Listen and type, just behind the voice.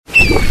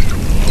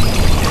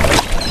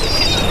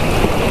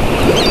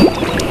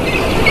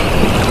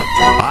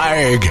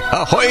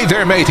Ahoy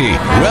there, matey.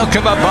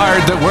 Welcome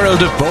aboard the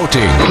world of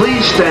boating.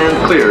 Please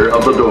stand clear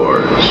of the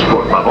doors.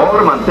 Por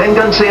favor,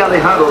 manténganse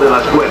alejado de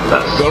las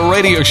puertas. The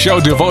radio show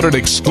devoted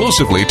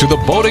exclusively to the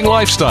boating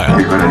lifestyle.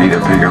 You're going to need a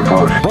bigger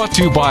boat. Brought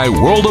to you by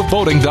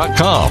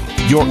worldofboating.com,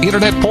 your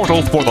internet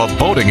portal for the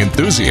boating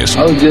enthusiast.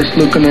 I was just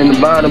looking into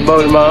buying a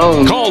boat of my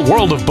own. Call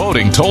World of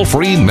Boating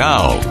toll-free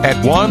now at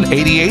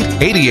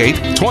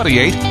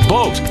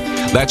 1-8888-28-BOAT.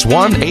 That's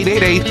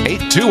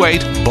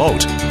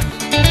 1-888-828-BOAT.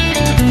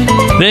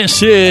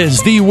 This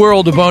is the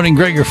World of Boating.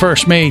 Greg, your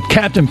first mate,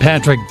 Captain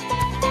Patrick,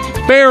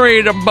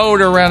 buried a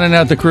boater rounding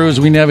out the cruise.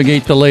 We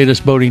navigate the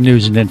latest boating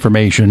news and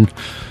information.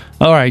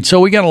 All right,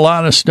 so we got a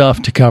lot of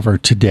stuff to cover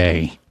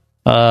today.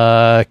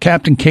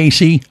 Captain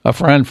Casey, a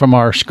friend from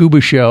our scuba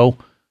show,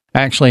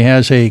 actually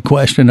has a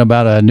question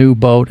about a new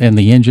boat and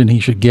the engine he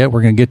should get.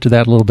 We're going to get to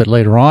that a little bit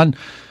later on.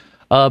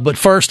 But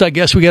first, I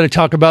guess we got to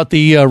talk about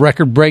the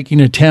record-breaking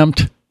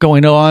attempt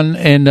going on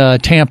in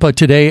Tampa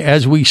today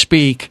as we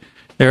speak.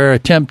 They're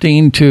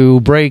attempting to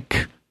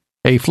break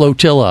a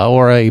flotilla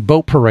or a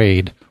boat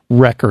parade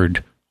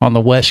record on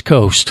the West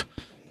Coast.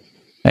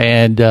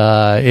 And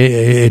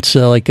it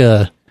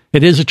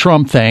is a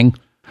Trump thing,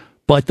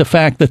 but the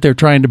fact that they're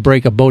trying to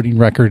break a boating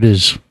record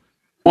is,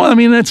 well, I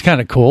mean, that's kind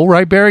of cool,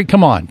 right, Barry?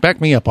 Come on, back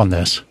me up on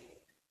this.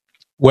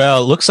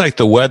 Well, it looks like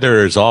the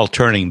weather is all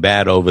turning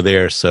bad over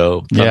there,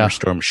 so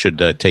thunderstorms should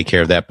take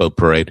care of that boat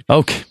parade.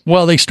 Okay.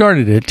 Well, they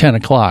started at 10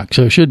 o'clock,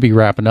 so it should be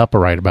wrapping up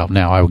right about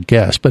now, I would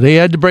guess. But they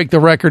had to break the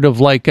record of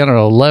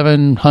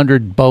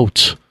 1,100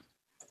 boats.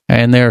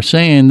 And they're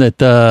saying that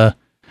the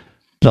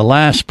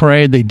last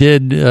parade they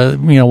did,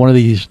 one of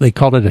these, they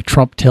called it a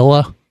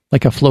Trumptilla,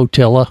 like a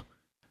flotilla.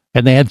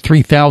 And they had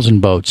 3,000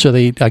 boats. So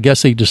I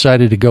guess they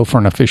decided to go for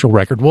an official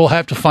record. We'll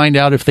have to find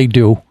out if they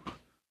do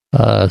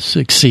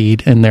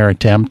succeed in their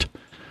attempt,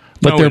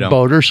 but they're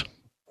boaters.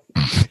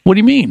 What do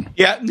you mean?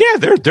 Yeah,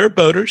 they're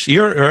boaters.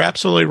 You're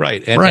absolutely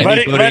right. And right.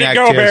 Let it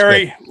go,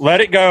 Barry.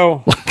 Let it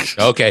go.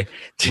 Okay,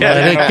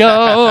 let it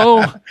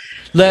go.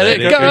 Let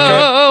it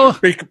go.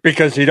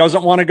 Because he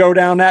doesn't want to go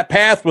down that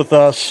path with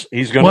us.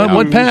 He's going to.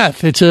 What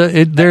path?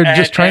 They're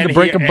just trying to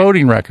break a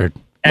boating record.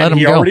 Let him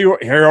go.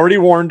 He already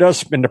warned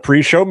us in the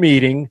pre-show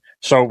meeting,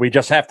 so we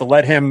just have to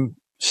let him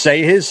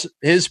say his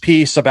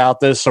piece about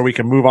this, so we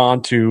can move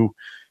on to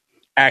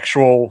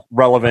actual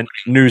relevant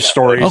news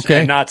stories,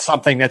 and not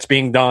something that's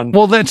being done.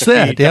 Well, that's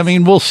that. I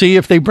mean, we'll see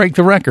if they break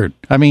the record.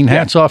 I mean,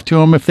 hats off to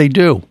them if they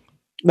do.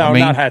 No,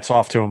 not hats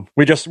off to them.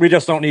 We just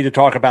don't need to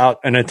talk about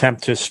an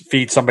attempt to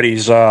feed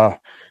somebody's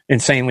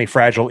insanely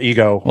fragile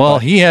ego. Well,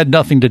 he had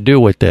nothing to do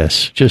with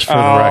this, just for the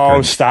record.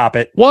 Oh, stop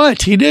it.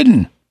 What? He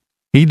didn't.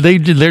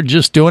 They're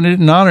just doing it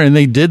in honor, and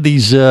they did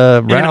these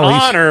rallies. In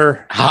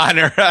honor.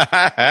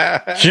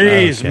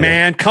 Jeez,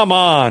 man, come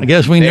on. I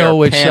guess we know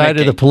which side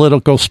of the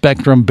political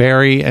spectrum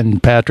Barry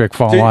and Patrick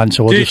fall on,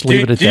 so we'll just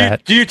leave it at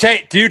that. Do you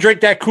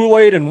drink that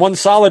Kool-Aid in one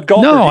solid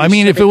gulp? No, I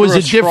mean, if it was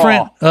a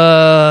different,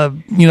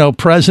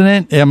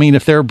 president, I mean,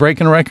 if they're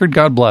breaking a record,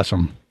 God bless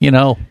them.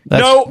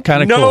 That's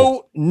kind of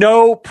cool.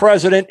 No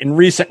president in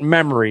recent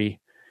memory,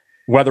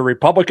 whether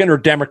Republican or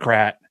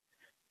Democrat,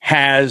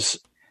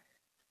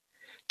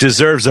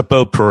 deserves a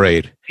boat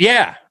parade.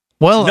 Yeah.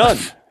 Well, none.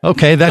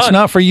 Okay, that's none.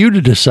 Not for you to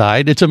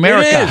decide. It's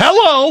America. It is.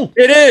 Hello.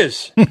 It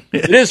is.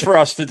 It is for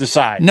us to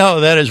decide.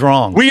 No, that is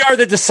wrong. We are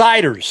the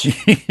deciders.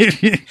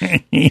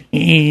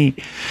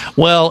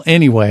 Well,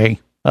 anyway,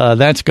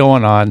 that's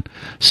going on.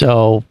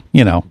 So,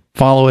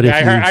 follow it.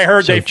 I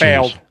heard they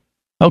failed.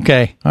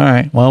 Okay. All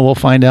right. Well, we'll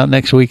find out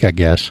next week, I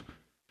guess.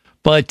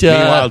 But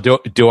meanwhile,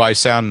 do I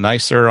sound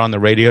nicer on the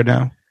radio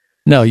now?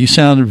 No, you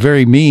sounded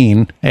very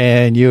mean,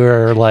 and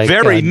you're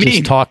very mean,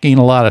 just talking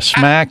a lot of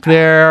smack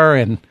there,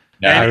 and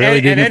I really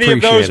didn't appreciate it. And any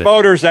of those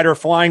boaters that are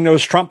flying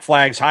those Trump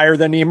flags higher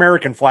than the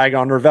American flag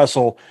on their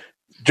vessel,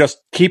 just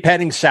keep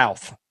heading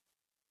south.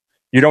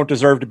 You don't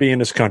deserve to be in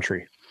this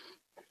country.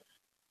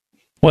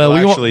 Well,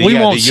 we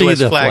won't the see U.S.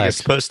 the flag is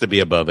supposed to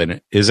be above in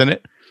it, isn't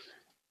it?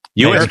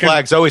 U.S.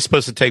 flag's always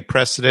supposed to take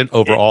precedent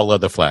over all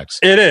other flags.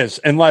 It is,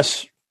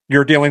 unless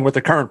you're dealing with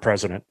the current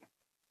president.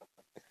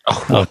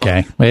 Oh,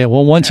 okay.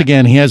 Well, once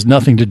again, he has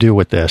nothing to do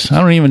with this.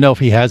 I don't even know if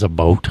he has a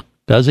boat.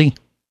 Does he?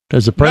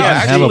 Does the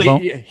president have a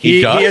boat?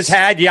 He has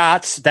had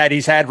yachts that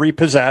he's had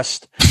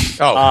repossessed.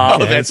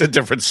 That's a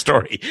different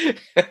story.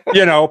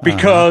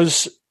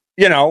 Because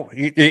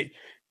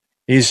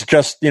he's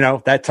just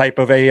that type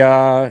of a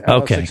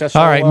okay.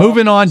 Successful, all right,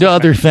 moving on to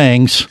other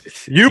things.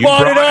 You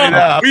brought it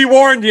up. We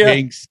warned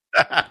you.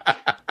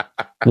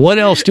 What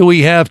else do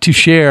we have to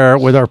share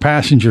with our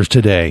passengers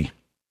today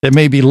that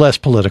may be less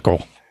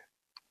political?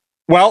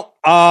 Well,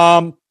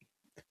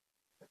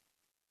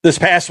 this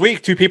past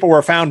week, 2 people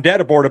were found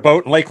dead aboard a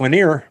boat in Lake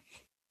Lanier.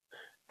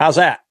 How's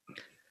that?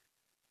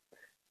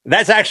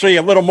 That's actually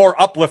a little more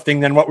uplifting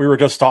than what we were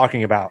just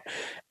talking about.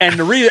 And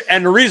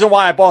the reason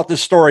why I brought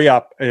this story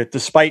up,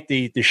 despite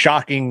the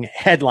shocking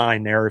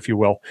headline there, if you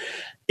will,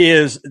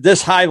 is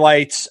this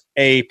highlights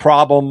a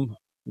problem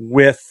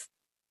with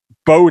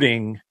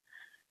boating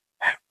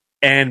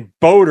and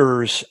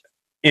boaters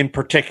in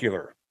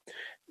particular.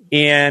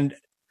 And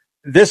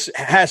this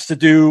has to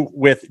do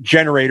with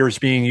generators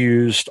being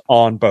used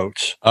on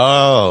boats.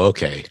 Oh,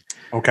 okay.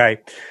 Okay.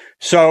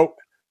 So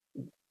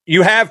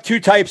you have two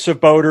types of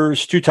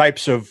boaters, two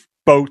types of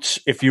boats,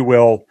 if you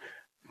will,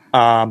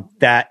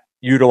 that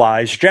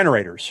utilize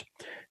generators.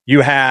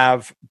 You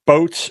have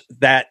boats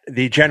that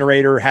the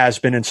generator has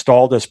been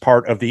installed as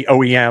part of the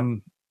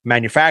OEM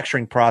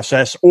manufacturing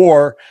process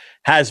or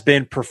has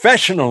been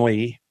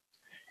professionally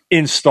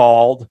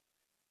installed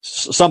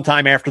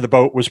sometime after the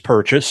boat was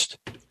purchased.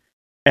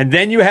 And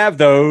then you have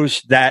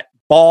those that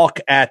balk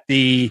at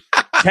the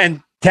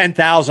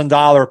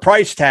 $10,000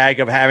 price tag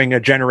of having a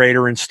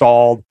generator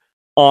installed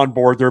on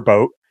board their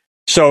boat.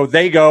 So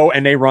they go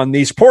and they run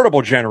these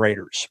portable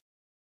generators.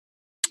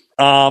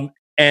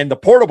 And the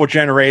portable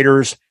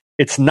generators,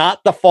 it's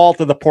not the fault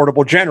of the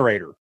portable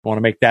generator. I want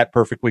to make that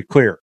perfectly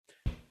clear.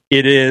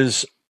 It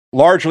is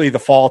largely the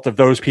fault of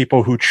those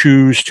people who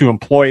choose to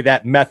employ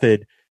that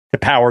method to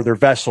power their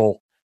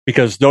vessel,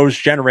 because those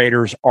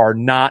generators are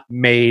not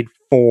made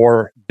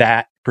for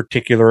that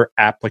particular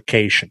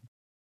application.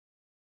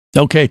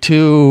 Okay,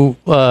 to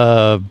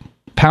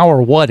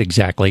power what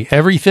exactly?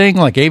 Everything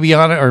like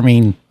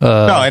avionics?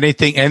 No,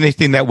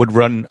 anything that would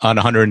run on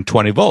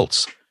 120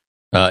 volts.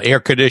 Air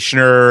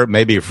conditioner,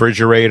 maybe a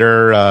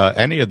refrigerator,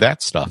 any of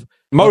that stuff.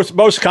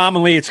 Most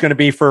commonly, it's going to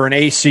be for an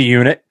AC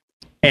unit,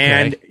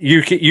 and okay.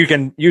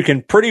 you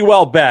can pretty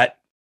well bet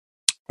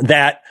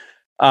that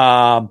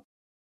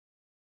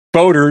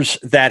boaters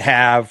that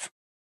have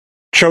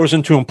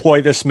chosen to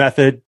employ this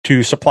method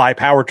to supply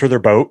power to their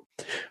boat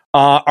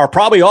are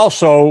probably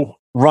also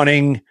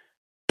running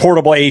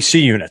portable AC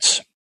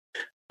units.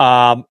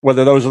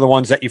 Whether those are the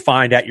ones that you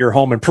find at your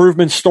home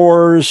improvement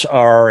stores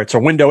or it's a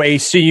window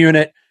AC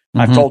unit.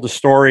 Mm-hmm. I've told the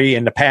story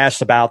in the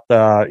past about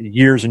the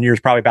years and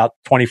years, probably about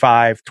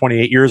 25,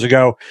 28 years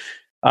ago,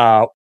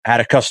 had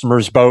a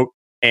customer's boat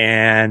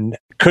and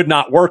could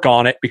not work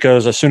on it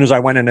because as soon as I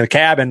went into the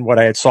cabin, what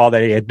I had saw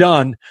that he had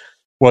done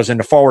was in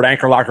the forward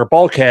anchor locker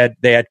bulkhead,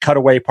 they had cut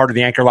away part of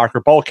the anchor locker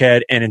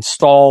bulkhead and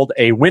installed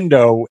a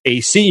window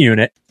AC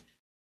unit.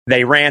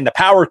 They ran the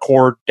power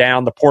cord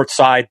down the port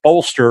side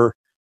bolster,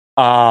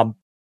 knotted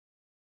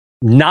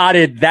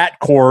that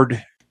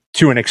cord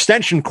to an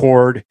extension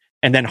cord,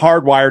 and then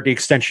hardwired the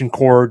extension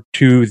cord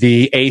to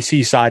the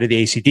AC side of the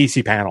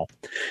AC-DC panel.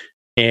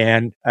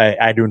 And I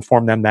had to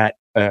inform them that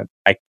I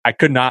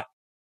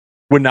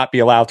would not be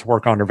allowed to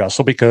work on their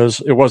vessel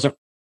because it wasn't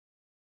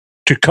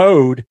to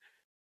code.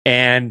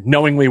 And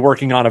knowingly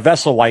working on a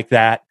vessel like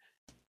that,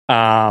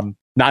 not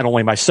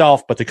only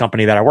myself, but the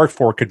company that I work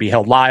for could be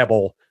held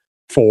liable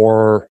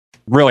for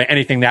really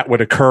anything that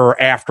would occur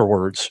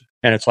afterwards.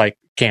 And it's like,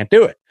 can't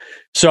do it.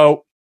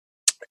 So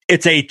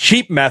it's a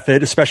cheap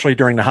method, especially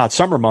during the hot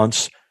summer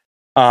months,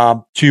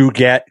 to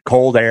get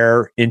cold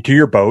air into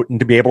your boat and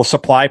to be able to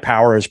supply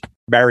power, as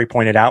Barry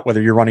pointed out,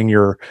 whether you're running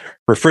your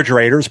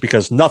refrigerators,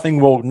 because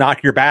nothing will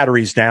knock your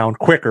batteries down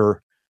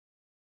quicker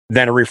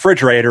than a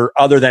refrigerator,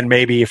 other than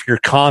maybe if you're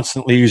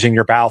constantly using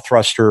your bow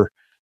thruster,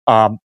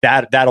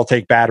 that'll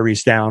take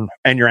batteries down,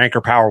 and your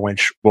anchor power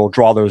winch will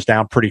draw those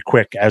down pretty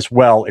quick as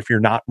well if you're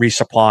not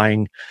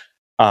resupplying,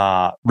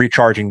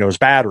 recharging those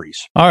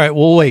batteries. All right,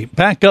 well, wait,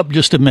 back up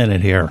just a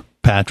minute here,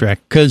 Patrick,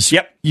 because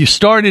you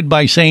started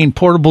by saying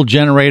portable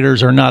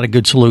generators are not a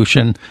good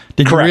solution.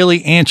 Did Correct. You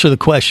really answer the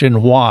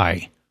question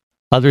why,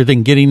 other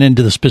than getting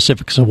into the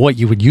specifics of what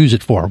you would use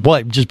it for?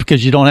 What, just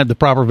because you don't have the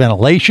proper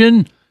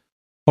ventilation?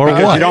 Or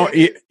what?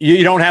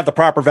 You don't have the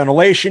proper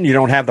ventilation. You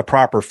don't have the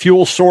proper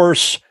fuel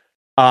source.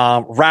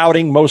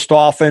 Routing, most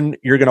often,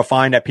 you're going to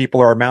find that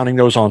people are mounting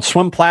those on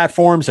swim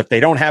platforms. If they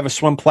don't have a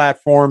swim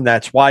platform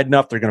that's wide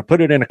enough, they're going to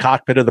put it in a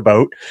cockpit of the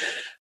boat.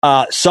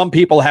 Some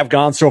people have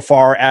gone so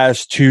far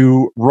as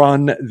to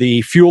run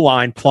the fuel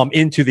line plumb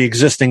into the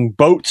existing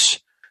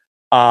boat's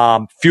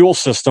fuel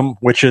system,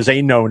 which is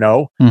a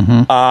no-no.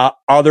 Mm-hmm.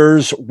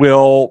 Others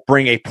will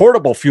bring a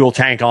portable fuel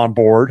tank on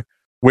board,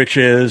 which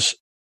is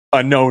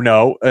a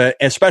no-no,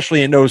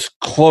 especially in those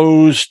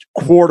closed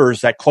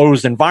quarters, that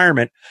closed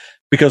environment,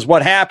 because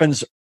what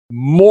happens,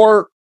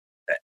 more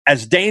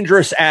as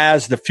dangerous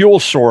as the fuel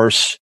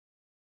source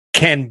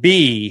can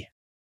be,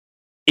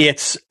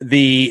 it's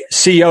the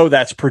CO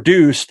that's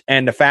produced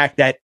and the fact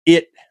that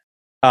it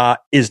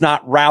is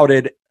not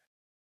routed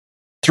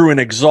through an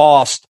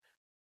exhaust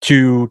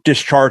to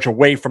discharge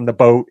away from the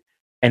boat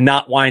and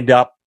not wind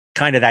up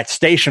kind of that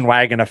station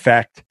wagon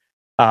effect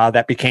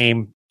that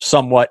became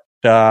somewhat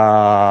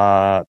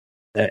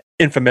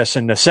infamous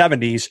in the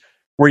 70s,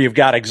 where you've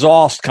got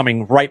exhaust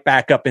coming right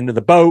back up into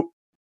the boat,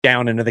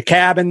 down into the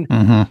cabin.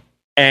 Mm-hmm.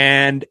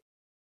 And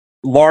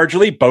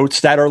largely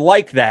boats that are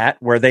like that,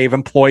 where they've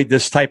employed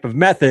this type of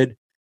method,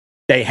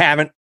 they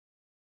haven't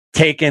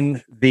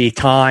taken the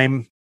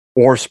time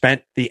or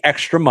spent the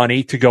extra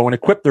money to go and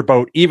equip their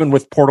boat, even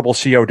with portable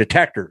CO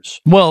detectors.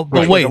 Well,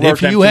 but wait,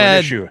 if you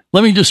had,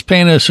 let me just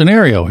paint a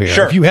scenario here.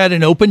 Sure. If you had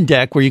an open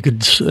deck where you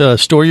could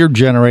store your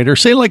generator,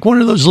 say like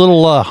one of those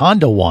little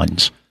Honda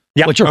ones,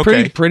 Yep. which are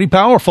Okay. pretty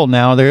powerful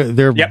now.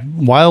 They're Yep.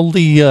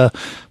 wildly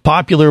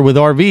popular with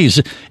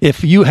RVs.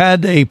 If you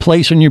had a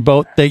place on your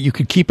boat that you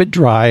could keep it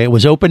dry, it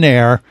was open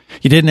air,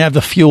 you didn't have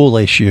the fuel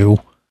issue,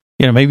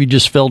 maybe you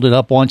just filled it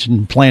up once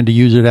and planned to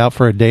use it out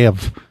for a day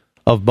of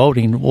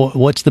boating.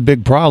 What's the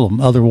big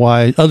problem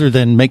other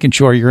than making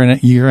sure you're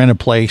in a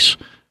place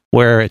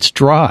where it's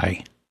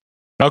dry?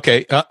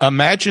 Okay,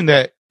 imagine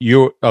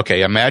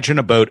imagine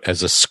a boat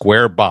as a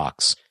square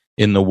box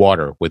in the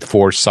water with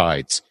 4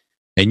 sides,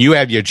 and you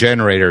have your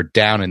generator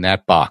down in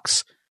that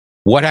box.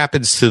 What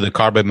happens to the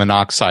carbon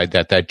monoxide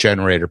that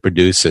generator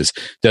produces?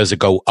 Does it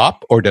go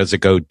up or does it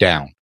go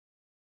down?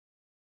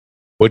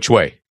 Which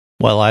way?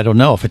 Well, I don't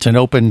know. If it's an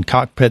open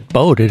cockpit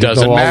boat, it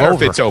Doesn't go all matter if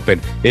over. it's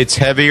open. It's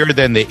heavier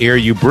than the air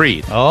you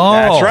breathe. Oh,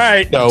 That's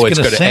right. So it's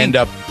going to end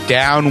up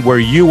down where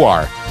you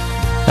are.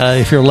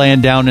 If you're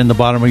laying down in the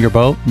bottom of your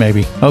boat,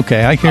 maybe.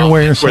 Okay, I hear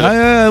where you're where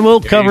saying.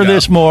 We'll cover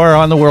this more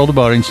on the World of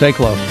Boating. Stay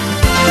close.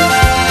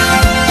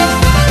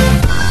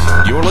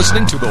 You're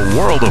listening to the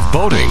World of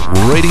Boating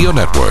Radio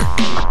Network.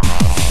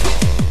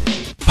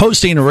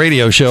 Hosting a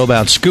radio show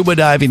about scuba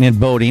diving and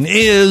boating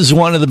is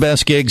one of the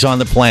best gigs on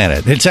the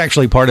planet. It's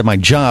actually part of my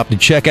job to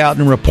check out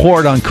and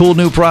report on cool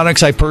new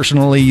products I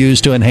personally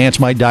use to enhance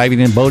my diving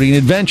and boating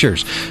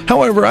adventures.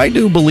 However, I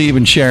do believe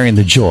in sharing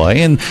the joy,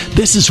 and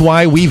this is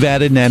why we've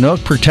added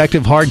Nanook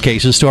protective hard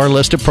cases to our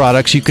list of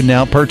products you can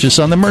now purchase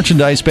on the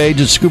merchandise page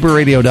at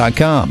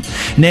scubaradio.com.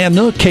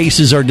 Nanook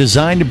cases are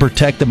designed to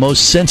protect the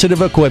most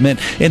sensitive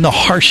equipment in the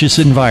harshest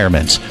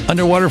environments.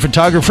 Underwater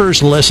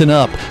photographers, listen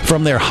up.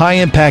 From their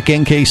high-impact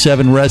NK7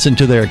 resin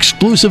to their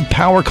exclusive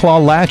Power Claw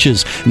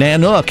latches,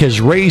 Nanook has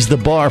raised the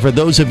bar for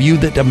those of you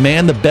that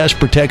demand the best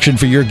protection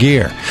for your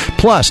gear.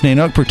 Plus,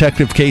 Nanook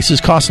protective cases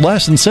cost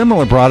less than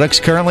similar products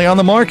currently on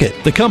the market.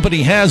 The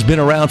company has been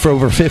around for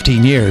over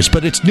 15 years,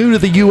 but it's new to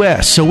the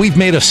U.S., so we've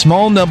made a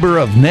small number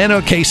of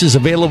Nanook cases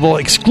available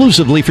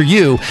exclusively for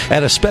you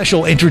at a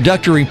special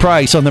introductory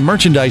price on the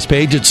merchandise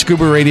page at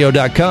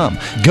scubaradio.com.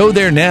 Go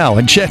there now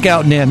and check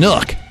out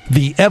Nanook,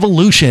 the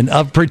evolution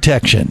of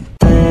protection.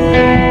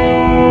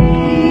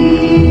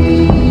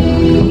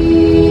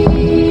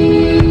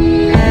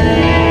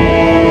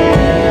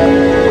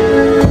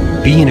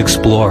 Be an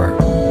explorer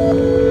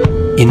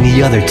in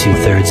the other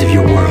 2/3 of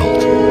your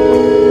world.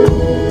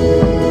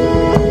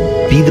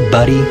 Be the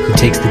buddy who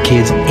takes the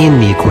kids in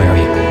the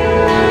aquarium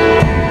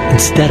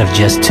instead of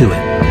just to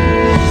it.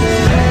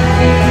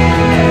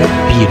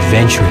 Be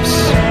adventurous.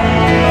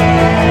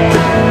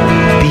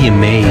 Be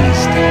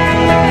amazed.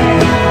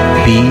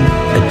 Be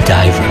a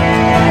diver.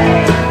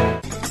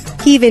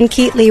 Even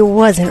Keatley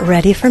wasn't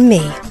ready for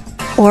me,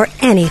 or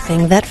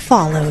anything that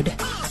followed.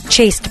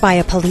 Chased by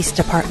a police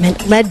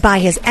department led by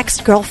his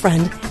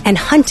ex-girlfriend and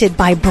hunted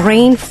by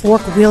brain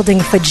fork-wielding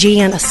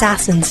Fijian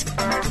assassins,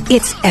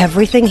 it's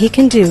everything he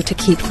can do to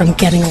keep from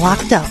getting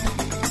locked up,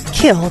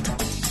 killed,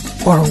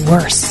 or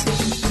worse.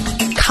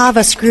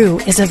 Kava Screw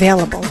is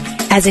available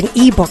as an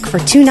ebook for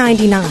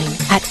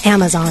 $2.99 at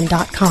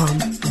Amazon.com.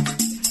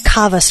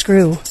 Kava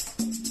Screw.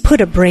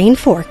 Put a brain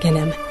fork in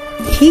him.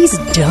 He's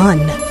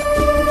done.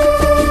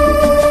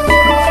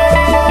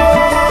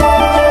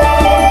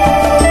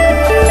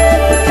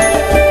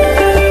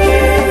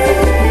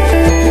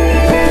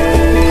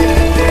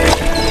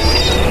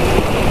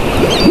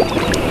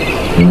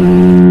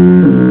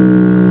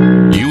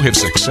 You have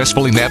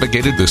successfully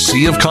navigated the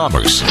Sea of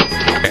Commerce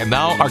and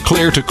now are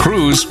clear to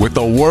cruise with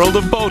the World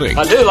of Boating.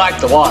 I do like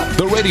the water.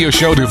 The radio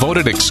show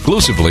devoted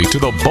exclusively to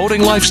the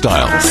boating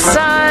lifestyle. The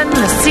sun,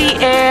 the sea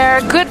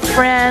air, good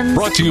friends.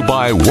 Brought to you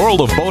by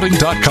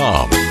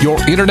worldofboating.com, your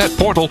internet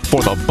portal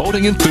for the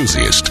boating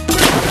enthusiast.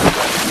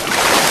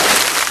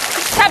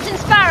 Captain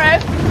Sparrow,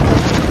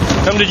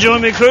 Come to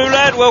join me, crew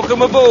lad.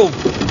 Welcome aboard.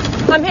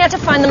 I'm here to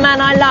find the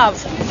man I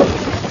love.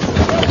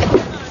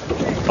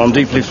 I'm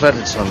deeply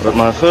flattered, son, but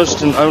my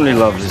first and only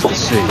love is the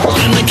sea.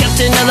 I'm the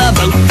captain of the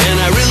boat, and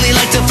I really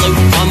like to float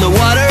on the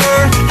water,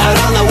 out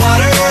on the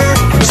water.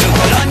 So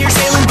put on your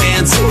sailing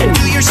pants and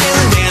do your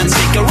sailing dance.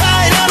 Take a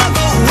ride on a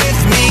boat with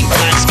me.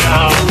 Let's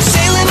go.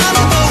 Sailing on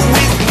a boat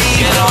with me.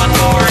 Get on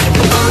board.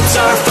 Boats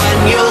are fun,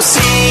 you'll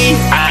see.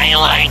 I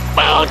like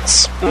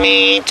boats.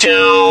 Me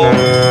too.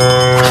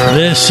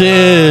 This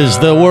is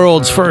the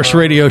world's first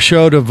radio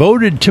show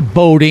devoted to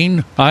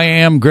boating. I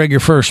am Greg, your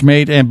first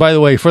mate. And by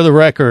the way, for the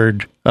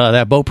record,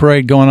 that boat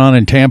parade going on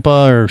in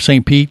Tampa or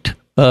St. Pete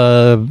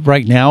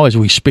right now as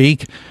we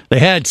speak, they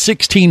had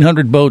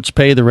 1,600 boats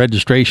pay the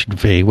registration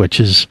fee, which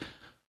is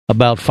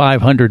about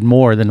 500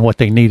 more than what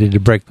they needed to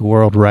break the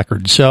world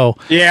record. So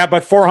yeah,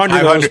 but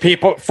 400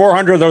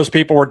 of those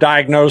people were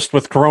diagnosed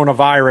with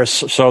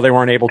coronavirus, so they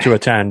weren't able to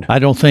attend. I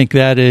don't think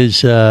that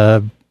is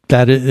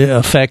that it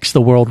affects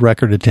the world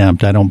record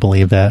attempt. I don't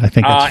believe that. I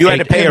think that's you had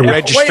to pay a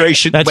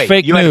registration. That's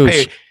fake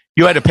news.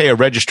 You had to pay a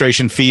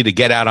registration fee to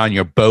get out on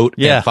your boat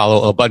and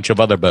follow a bunch of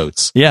other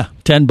boats. Yeah,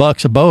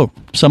 $10 a boat.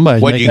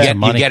 Somebody's making some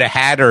money. You get a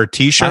hat or a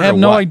T-shirt? I have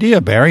no idea,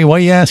 Barry. Why are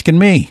you asking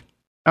me?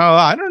 Oh,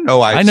 I don't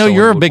know. I know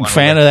you're a big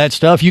fan of that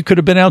stuff. You could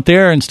have been out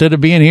there instead of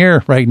being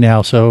here right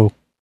now. So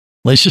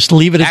let's just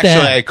leave it at that.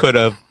 Actually, I could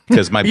have,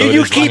 because my boat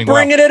You is keep running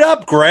bringing it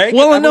up, Greg.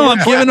 Well,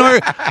 no,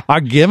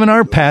 I'm giving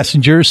our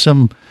passengers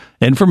some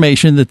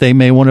information that they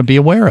may want to be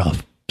aware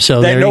of.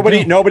 So that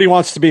nobody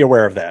wants to be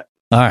aware of that.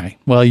 All right.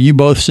 Well, you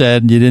both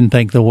said you didn't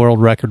think the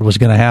world record was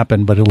going to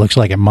happen, but it looks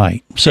like it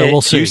might. So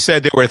we'll see. You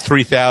said there were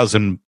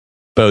 3,000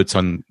 boats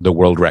on the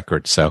world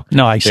record. So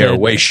no, I said they're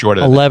way short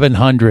of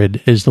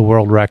 1,100 is the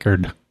world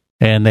record,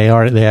 and they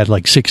had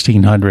like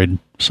 1,600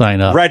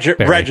 sign up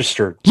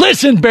registered.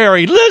 Listen,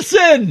 Barry,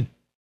 listen.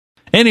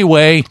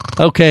 Anyway,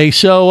 okay,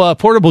 so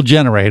portable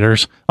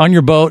generators on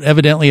your boat,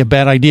 evidently a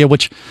bad idea,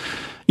 which,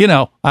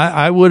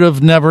 I would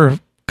have never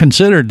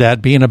considered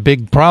that being a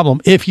big problem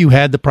if you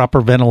had the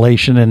proper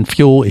ventilation and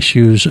fuel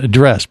issues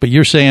addressed. But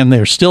you're saying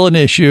there's still an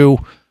issue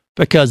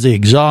because the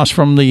exhaust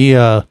from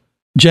the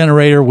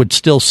generator would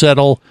still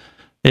settle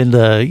in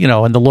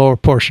the lower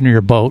portion of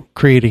your boat,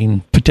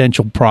 creating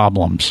potential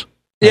problems.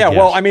 Yeah,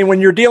 well, I mean,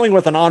 when you're dealing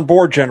with an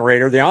onboard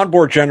generator, the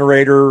onboard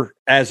generator,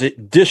 as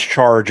it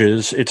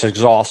discharges its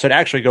exhaust, it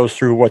actually goes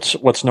through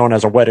what's known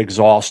as a wet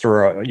exhaust,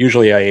 or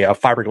usually a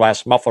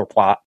fiberglass muffler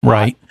plot.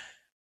 Right.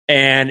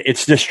 And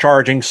it's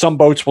discharging. Some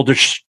boats will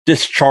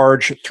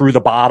discharge through the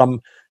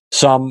bottom.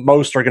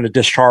 Most are going to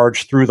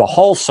discharge through the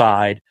hull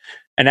side.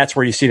 And that's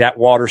where you see that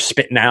water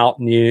spitting out,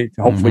 and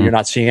hopefully you're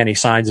not seeing any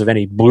signs of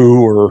any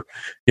blue or,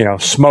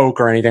 smoke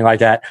or anything like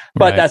that.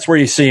 But that's where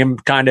you see them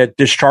kind of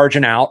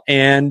discharging out,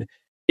 and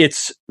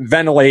it's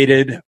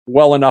ventilated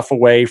well enough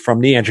away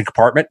from the engine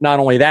compartment. Not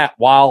only that,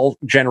 while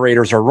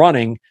generators are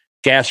running,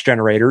 gas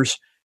generators,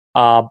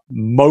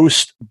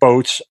 most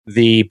boats,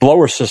 the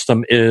blower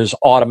system is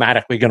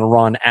automatically going to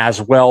run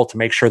as well to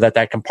make sure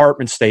that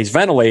compartment stays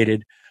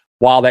ventilated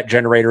while that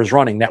generator is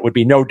running. That would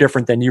be no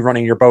different than you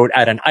running your boat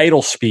at an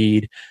idle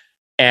speed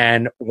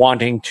and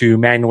wanting to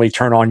manually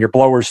turn on your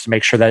blowers to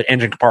make sure that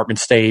engine compartment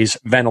stays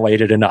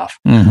ventilated enough.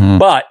 Mm-hmm.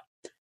 But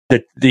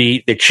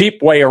the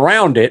cheap way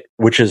around it,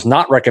 which is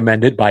not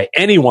recommended by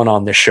anyone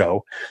on this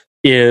show,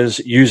 is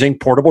using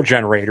portable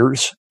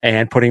generators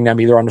and putting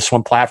them either on the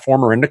swim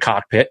platform or in the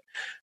cockpit,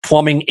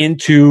 plumbing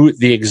into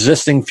the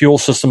existing fuel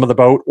system of the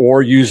boat,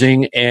 or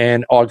using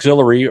an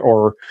auxiliary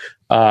or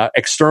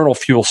external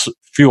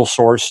fuel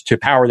source to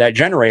power that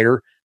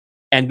generator.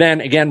 And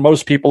then again,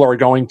 most people are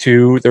going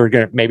to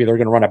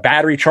run a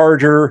battery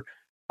charger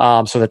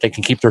so that they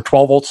can keep their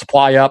 12-volt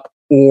supply up,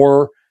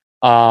 or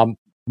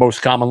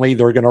most commonly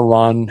they're going to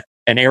run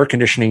an air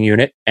conditioning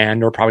unit,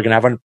 and they're probably going to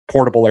have a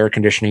portable air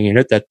conditioning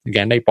unit that,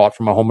 again, they bought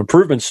from a home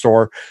improvement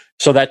store,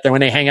 so that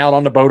when they hang out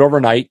on the boat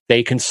overnight,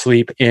 they can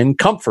sleep in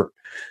comfort.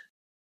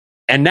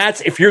 And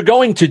that's, if you're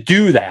going to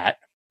do that,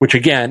 which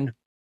again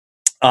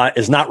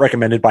is not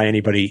recommended by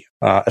anybody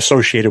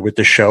associated with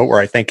this show, or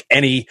I think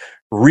any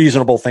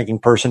reasonable thinking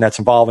person that's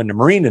involved in the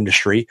marine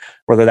industry,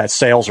 whether that's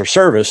sales or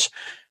service,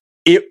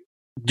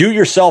 do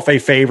yourself a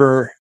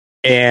favor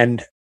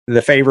and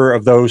the favor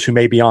of those who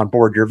may be on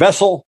board your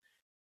vessel,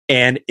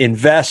 and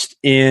invest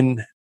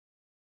in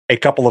a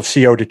couple of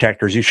CO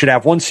detectors. You should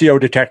have one CO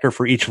detector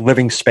for each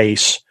living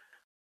space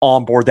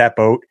on board that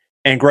boat.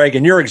 And Greg,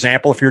 in your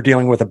example, if you're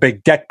dealing with a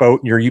big deck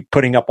boat and you're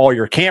putting up all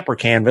your camper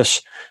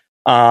canvas,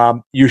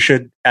 you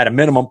should, at a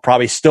minimum,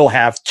 probably still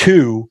have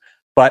two.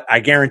 But I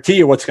guarantee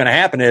you, what's going to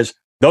happen is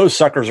those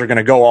suckers are going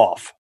to go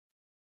off,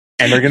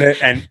 and they're going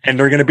to and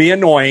they're going to be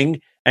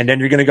annoying. And then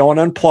you're going to go and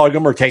unplug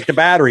them or take the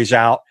batteries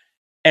out.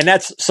 And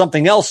that's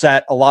something else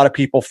that a lot of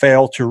people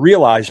fail to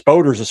realize.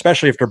 Boaters,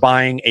 especially if they're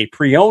buying a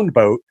pre-owned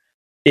boat,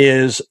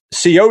 is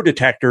CO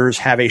detectors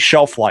have a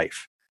shelf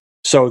life,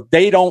 so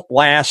they don't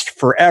last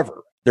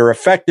forever. Their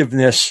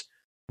effectiveness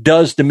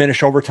does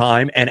diminish over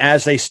time, and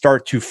as they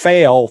start to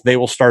fail, they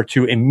will start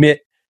to emit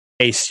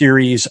a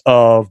series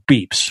of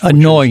beeps.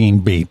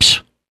 Annoying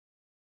beeps.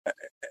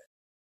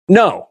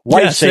 No.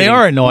 Yes, they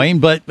are annoying,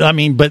 but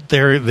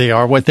they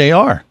are what they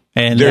are.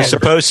 And they're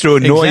supposed to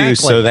annoy you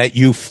so that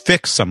you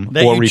fix them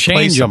or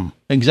replace them.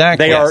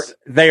 Exactly.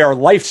 They are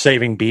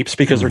life-saving beeps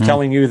because they're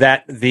telling you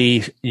that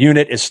the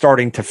unit is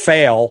starting to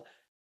fail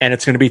and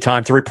it's going to be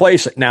time to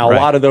replace it. Now, a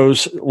lot of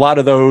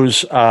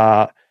those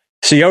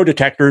CO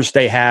detectors,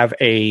 they have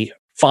a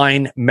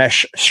fine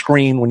mesh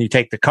screen when you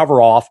take the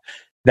cover off,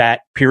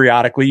 that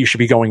periodically you should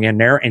be going in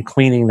there and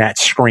cleaning that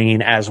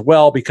screen as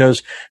well,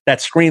 because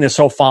that screen is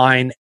so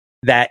fine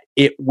that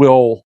it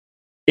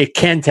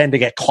can tend to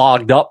get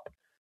clogged up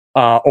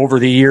over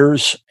the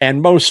years.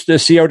 And most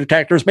CO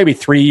detectors, maybe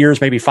 3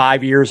 years, maybe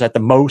 5 years at the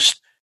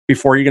most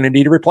before you're going to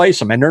need to replace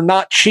them. And they're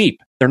not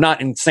cheap. They're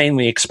not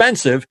insanely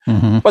expensive,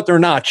 but they're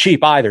not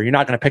cheap either. You're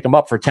not going to pick them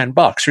up for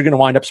 $10. You're going to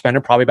wind up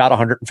spending probably about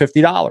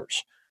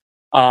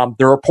 $150.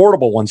 There are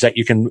portable ones that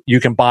you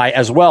can buy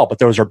as well, but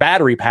those are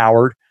battery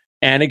powered.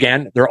 And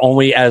again, they're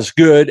only as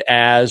good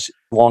as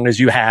long as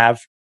you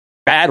have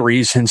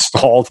batteries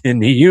installed in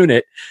the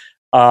unit.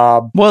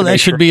 Well, that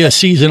should be a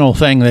seasonal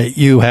thing that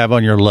you have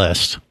on your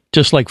list,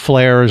 just like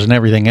flares and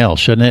everything else,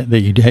 shouldn't it?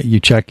 That you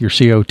check your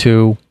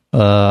CO2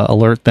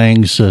 alert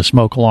things,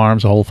 smoke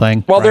alarms, the whole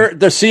thing. Well,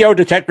 the CO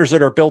detectors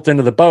that are built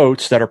into the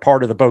boats that are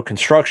part of the boat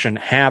construction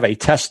have a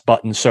test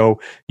button, so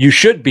you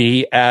should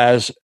be,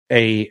 as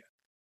a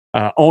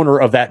owner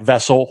of that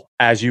vessel,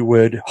 as you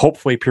would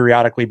hopefully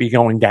periodically be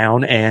going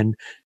down and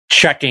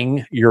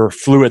checking your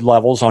fluid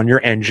levels on your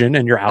engine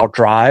and your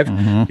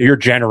outdrive, your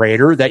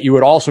generator, that you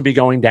would also be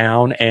going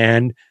down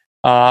and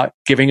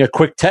giving a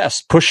quick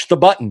test. Push the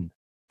button,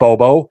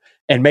 Bobo,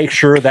 and make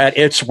sure that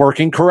it's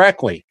working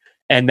correctly.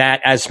 And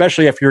that,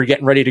 especially if you're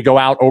getting ready to go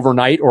out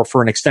overnight or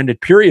for an extended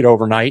period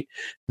overnight,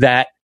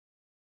 that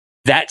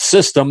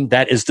system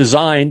that is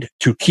designed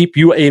to keep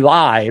you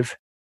alive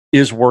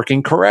is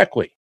working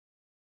correctly.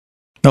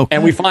 Okay.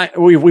 And we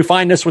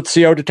find this with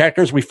CO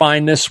detectors. We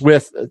find this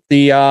with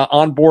the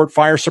onboard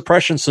fire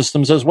suppression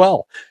systems as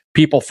well.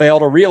 People fail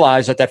to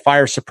realize that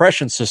fire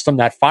suppression system,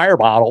 that fire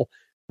bottle,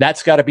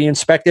 that's got to be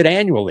inspected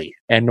annually.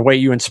 And the way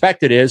you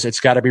inspect it is it's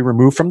got to be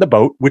removed from the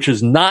boat, which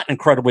is not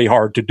incredibly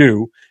hard to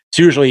do. It's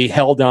usually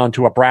held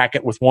onto a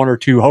bracket with 1 or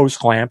 2 hose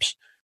clamps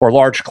or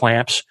large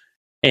clamps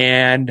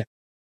and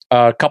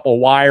a couple of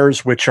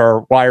wires, which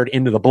are wired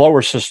into the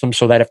blower system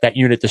so that if that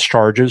unit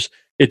discharges,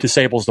 it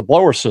disables the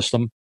blower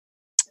system.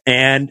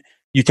 And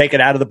you take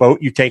it out of the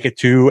boat, you take it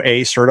to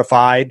a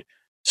certified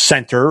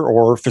center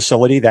or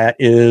facility that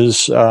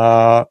is,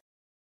 that's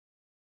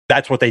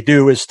what they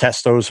do, is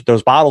test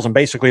those bottles. And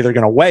basically they're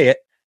going to weigh it.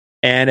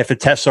 And if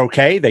it tests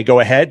okay, they go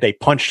ahead, they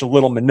punch the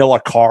little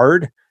manila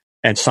card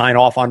and sign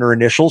off on their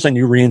initials, and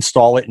you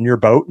reinstall it in your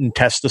boat and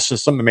test the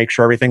system and make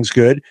sure everything's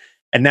good.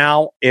 And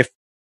now if,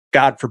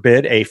 God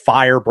forbid, a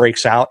fire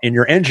breaks out in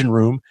your engine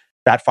room,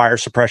 that fire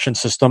suppression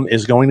system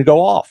is going to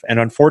go off. And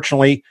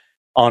unfortunately,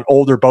 on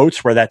older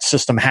boats where that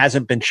system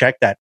hasn't been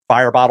checked, that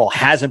fire bottle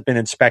hasn't been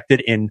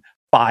inspected in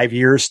 5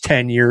 years,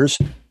 10 years,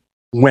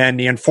 when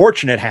the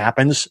unfortunate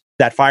happens,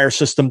 that fire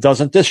system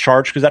doesn't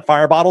discharge because that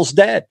fire bottle's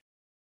dead.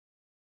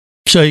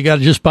 So you got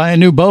to just buy a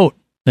new boat.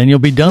 Then you'll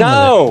be done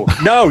with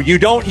it. No, you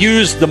don't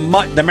use the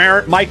Mike the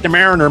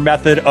Mariner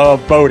method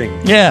of boating.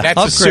 Yeah,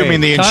 that's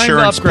assuming the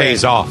insurance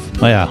pays off.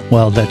 Yeah,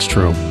 well, that's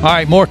true. All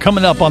right, more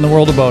coming up on the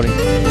World of Boating.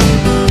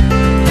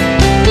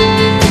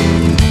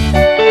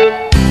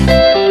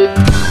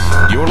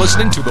 You're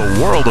listening to the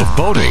World of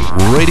Boating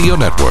Radio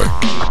Network.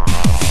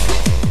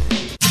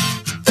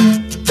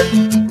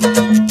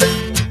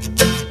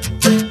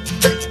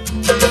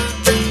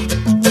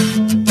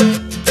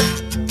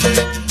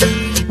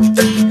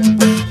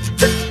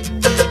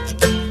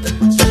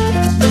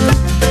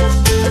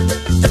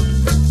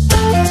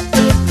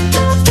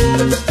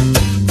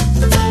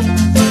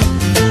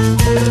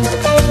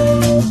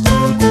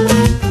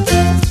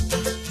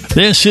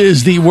 This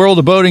is the World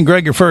of Boating.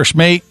 Greg, your first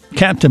mate.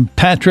 Captain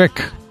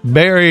Patrick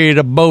buried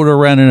a boat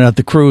around and at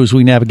the cruise.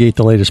 We navigate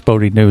the latest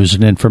boating news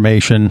and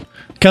information.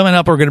 Coming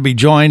up, we're going to be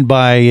joined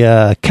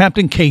by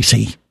Captain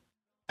Casey,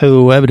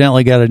 who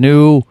evidently got a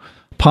new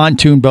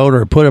pontoon boat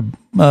or put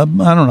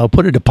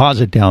a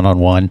deposit down on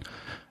one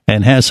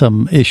and has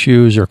some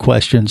issues or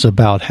questions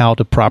about how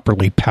to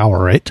properly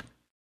power it.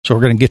 So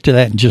we're going to get to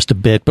that in just a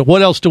bit. But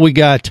what else do we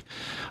got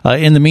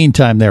in the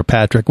meantime there,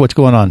 Patrick? What's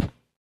going on?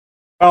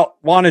 Well,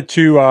 wanted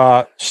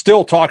to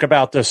still talk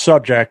about this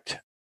subject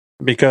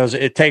because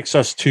it takes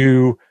us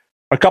to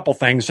a couple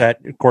things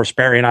that, of course,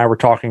 Barry and I were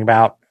talking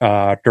about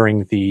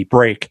during the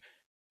break.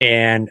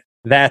 And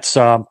that's,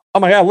 oh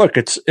my God, look,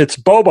 it's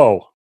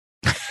Bobo.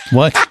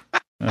 What?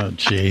 Oh,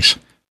 jeez.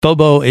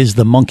 Bobo is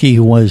the monkey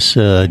who was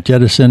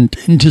jettisoned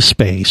into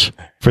space.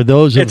 For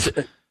those of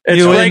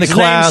you in the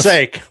class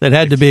that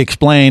had to be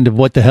explained of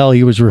what the hell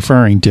he was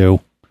referring to.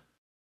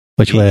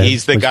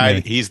 He's the guy.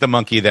 Me. He's the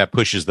monkey that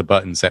pushes the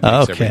buttons that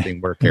makes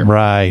everything work here.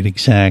 Right,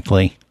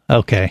 exactly.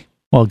 Okay.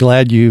 Well,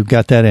 glad you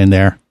got that in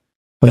there.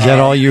 Was that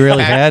all you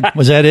really had?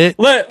 Was that it?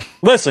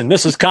 Listen,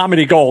 this is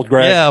comedy gold,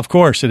 Greg. Yeah, of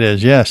course it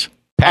is. Yes.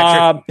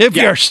 Patrick, if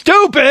you're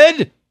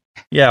stupid,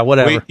 yeah,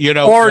 whatever.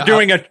 Or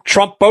doing a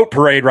Trump boat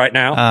parade right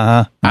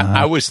now.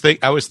 I was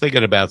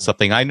thinking about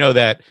something. I know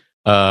that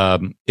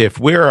if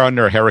we're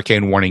under a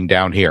hurricane warning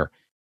down here.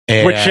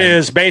 Which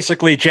is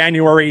basically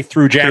January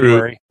through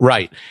January.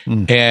 Right.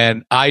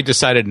 And I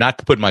decided not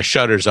to put my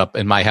shutters up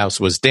and my house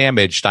was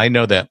damaged. I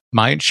know that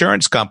my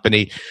insurance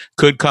company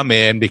could come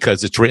in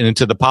because it's written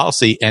into the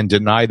policy and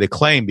deny the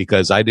claim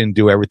because I didn't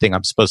do everything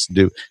I'm supposed to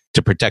do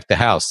to protect the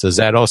house. Does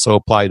that also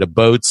apply to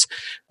boats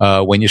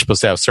when you're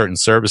supposed to have certain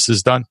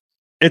services done?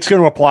 It's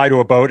going to apply to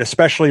a boat,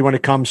 especially when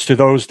it comes to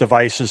those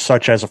devices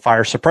such as a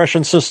fire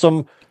suppression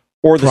system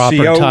or the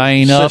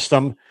CO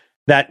system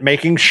that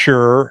making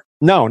sure...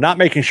 No, not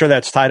making sure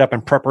that's tied up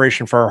in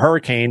preparation for a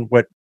hurricane.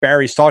 What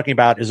Barry's talking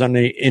about is in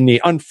the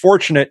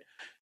unfortunate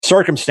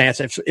circumstance,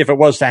 if it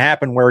was to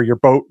happen where your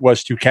boat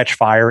was to catch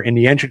fire in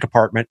the engine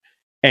compartment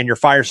and your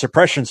fire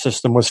suppression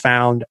system was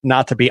found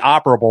not to be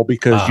operable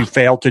because you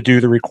failed to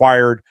do the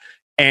required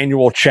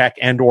annual check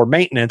and or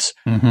maintenance,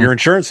 your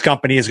insurance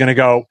company is going to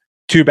go,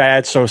 too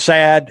bad, so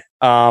sad,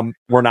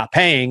 we're not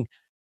paying.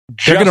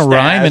 They're going to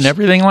rhyme and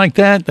everything like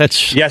that?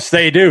 Yes,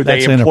 they do.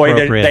 They employ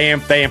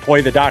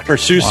the Dr.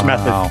 Seuss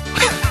method.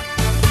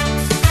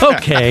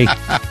 Okay.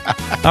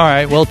 All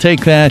right, well,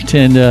 take that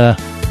and,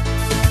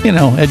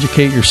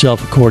 educate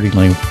yourself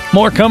accordingly.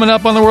 More coming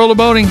up on the World of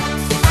Boating.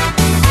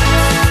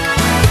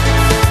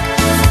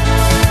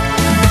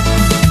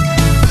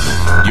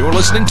 You're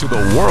listening to the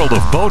World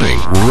of Boating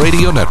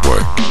Radio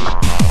Network.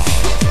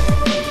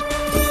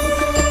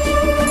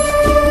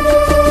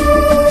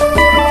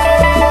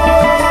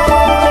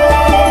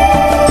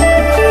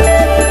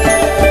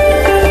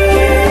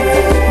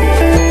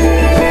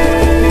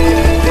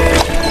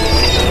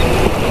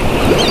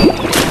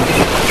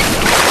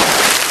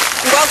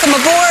 Welcome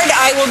aboard.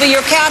 I will be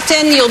your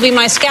captain. You'll be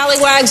my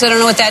scallywags. I don't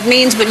know what that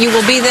means, but you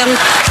will be them.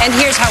 And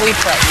here's how we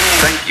play.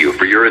 Thank you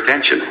for your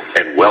attention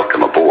and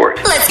welcome aboard.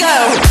 Let's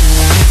go.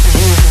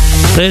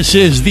 This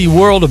is the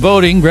World of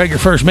Boating. Greg, your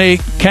first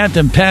mate,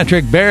 Captain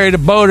Patrick, Barry the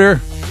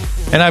boater,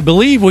 and I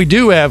believe we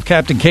do have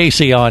Captain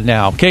Casey on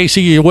now.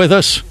 Casey, you with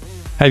us?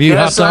 Have you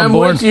hopped on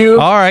board? With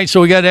you. All right, so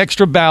we got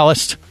extra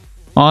ballast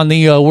on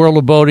the World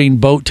of Boating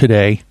boat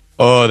today.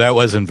 Oh, that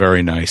wasn't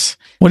very nice.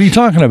 What are you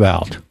talking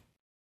about?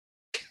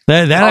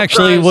 That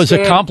actually was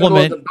a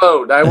compliment. The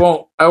boat. I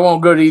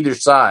won't go to either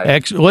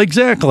side. Well,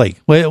 exactly.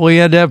 We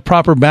had to have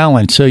proper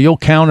balance. So you'll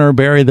counter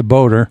Barry the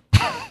boater,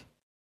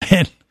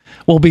 and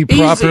we'll be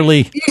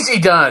properly easy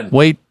done.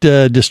 Weight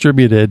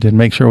distributed, and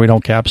make sure we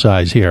don't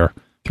capsize here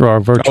through our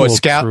virtual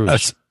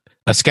cruise.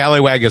 A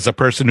scallywag is a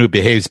person who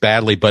behaves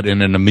badly, but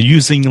in an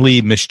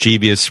amusingly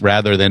mischievous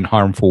rather than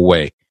harmful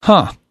way.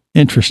 Huh.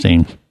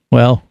 Interesting.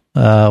 Well,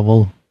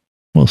 we'll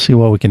see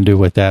what we can do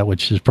with that,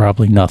 which is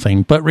probably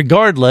nothing. But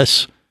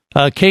regardless.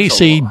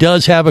 Casey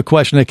does have a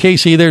question.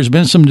 Casey, there's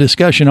been some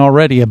discussion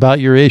already about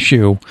your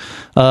issue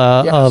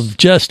of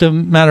just a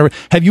matter of,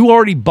 have you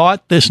already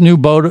bought this new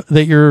boat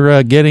that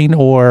you're getting,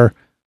 or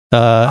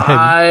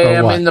I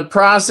am in the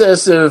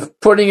process of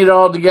putting it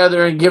all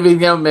together and giving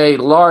them a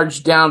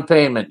large down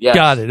payment. Yes.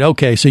 Got it.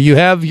 Okay, so you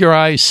have your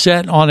eyes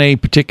set on a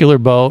particular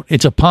boat.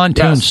 It's a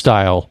pontoon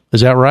style. Is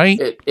that right?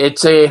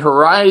 It's a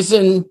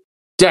Horizon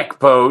deck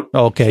boat.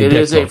 Okay, it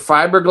is a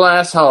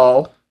fiberglass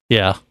hull.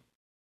 Yeah.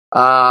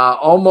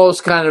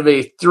 Almost kind of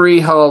a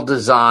 3-hull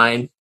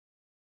design.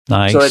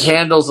 Nice. So it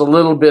handles a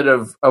little bit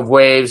of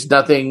waves.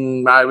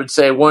 Nothing, I would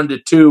say 1 to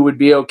 2 would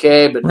be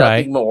okay, but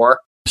nothing more.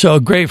 So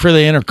great for the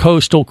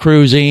intercoastal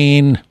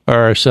cruising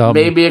or some.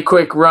 Maybe a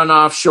quick run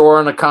offshore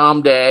on a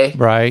calm day.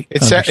 Right.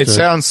 It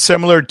sounds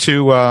similar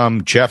to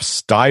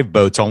Jeff's dive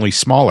boats, only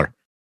smaller.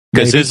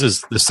 Because this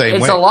is the same way.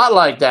 It's a lot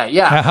like that,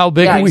 yeah. How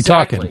big are we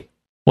talking?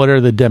 What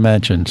are the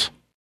dimensions?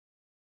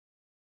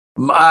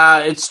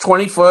 It's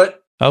 20 foot.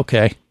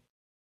 Okay.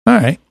 All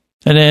right.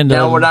 And then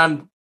now what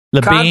I'm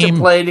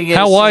contemplating beam,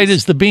 how wide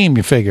is the beam,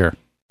 you figure?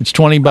 It's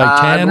 20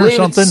 by 10 or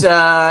something? It's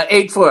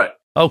 8 foot.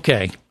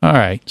 Okay. All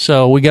right.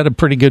 So we got a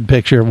pretty good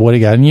picture of what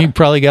you got. And you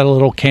probably got a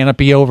little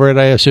canopy over it,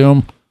 I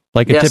assume?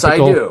 Like a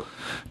typical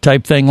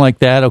type thing like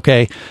that.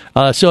 Okay.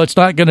 So it's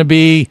not going to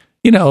be,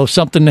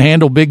 something to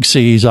handle big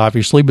seas,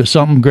 obviously, but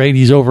something great.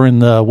 He's over in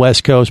the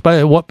West Coast.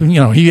 But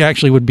he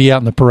actually would be out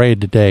in the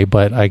parade today,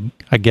 but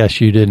I guess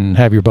you didn't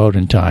have your boat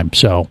in time.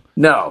 So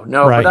no,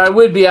 right. But I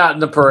would be out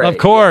in the parade. Of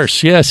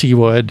course, yes, he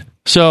would.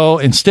 So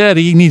instead,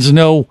 he needs to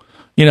know,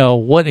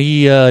 what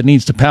he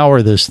needs to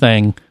power this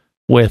thing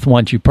with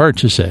once you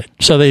purchase it.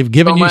 So they've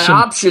given you some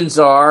options.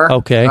 Are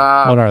okay.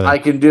 What are they? I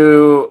can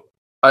do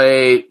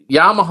a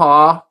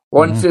Yamaha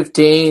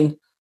 115,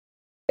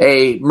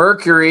 a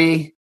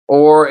Mercury,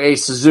 or a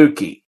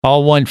Suzuki.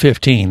 All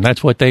 115.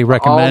 That's what they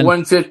recommend. All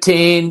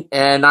 115,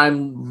 and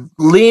I'm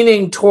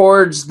leaning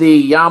towards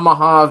the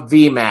Yamaha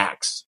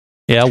VMAX.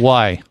 Yeah,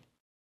 why?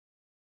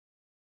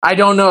 I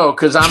don't know,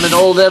 because I'm an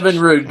old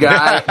Evinrude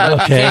guy.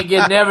 I can't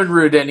get an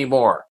Evinrude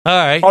anymore. All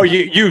right. Oh,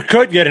 you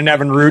could get an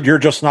Evinrude. You're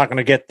just not going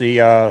to get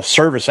the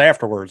service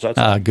afterwards.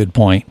 That's good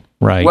point.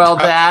 Right. Well,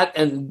 that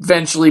and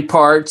eventually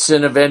parts,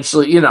 and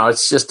eventually,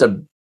 it's just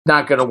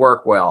not going to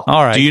work well.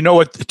 All right. Do you know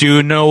what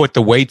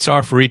the weights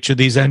are for each of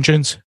these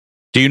engines?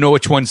 Do you know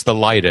which one's the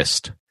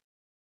lightest?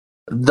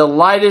 The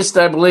lightest,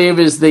 I believe,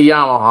 is the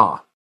Yamaha.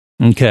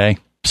 Okay.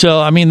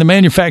 So, the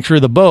manufacturer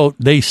of the boat,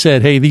 they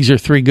said, hey, these are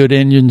 3 good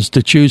engines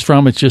to choose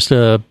from. It's just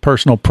a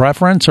personal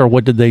preference, or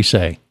what did they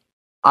say?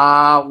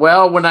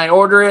 Well, when I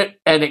order it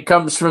and it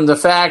comes from the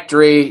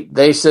factory,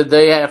 they said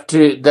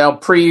they'll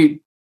pre-rig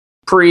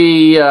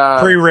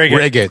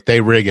it.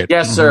 They rig it.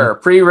 Yes, sir.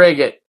 Pre-rig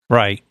it.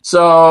 Right.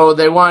 So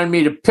they wanted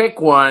me to pick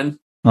one.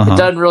 It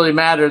doesn't really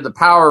matter the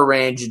power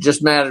range. It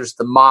just matters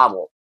the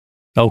model.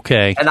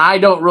 Okay. And I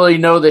don't really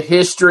know the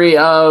history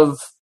of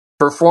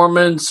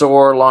performance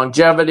or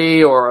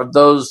longevity or of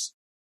those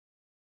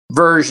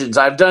versions.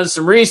 I've done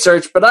some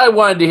research, but I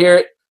wanted to hear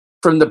it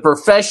from the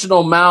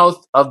professional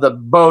mouth of the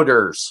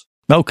boaters.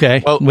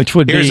 Okay. Well, which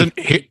would here's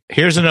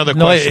another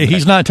question. No,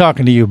 he's not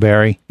talking to you,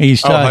 Barry.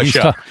 He's talking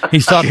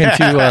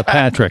to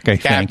Patrick, I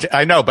think.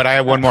 I know, but I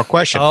have one more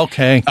question.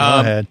 Okay. Go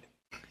ahead.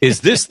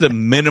 Is this the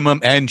minimum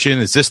engine?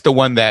 Is this the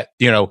one that,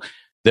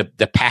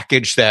 the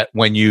package that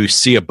when you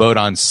see a boat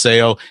on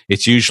sale,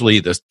 it's usually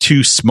the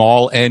too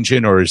small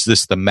engine, or is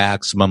this the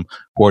maximum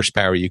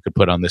horsepower you could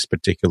put on this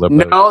particular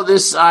boat? No,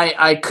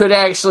 I could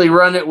actually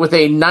run it with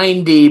a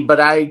 90, but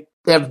I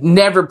have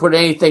never put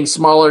anything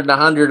smaller than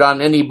 100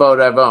 on any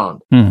boat I've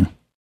owned.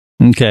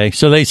 Okay,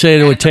 so they say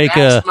it would take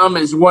maximum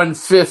is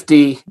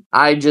 150.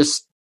 I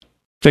just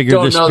Figure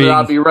Don't this know being... that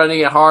I'll be running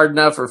it hard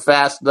enough or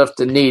fast enough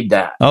to need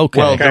that. Okay.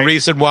 Well, the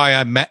reason why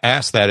I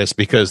asked that is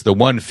because the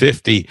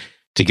 150,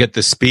 to get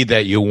the speed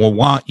that you will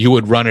want, you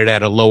would run it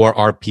at a lower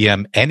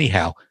RPM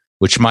anyhow,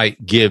 which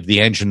might give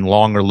the engine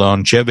longer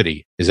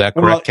longevity. Is that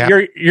correct, Cap?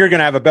 You're going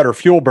to have a better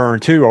fuel burn,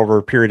 too, over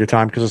a period of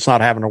time because it's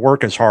not having to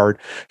work as hard.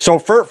 So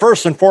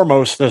first and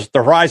foremost, the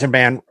Horizon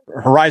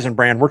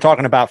brand, we're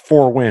talking about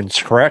 4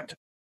 winds, correct?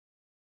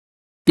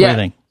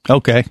 Yeah.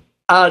 Okay.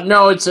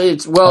 No, it's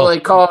they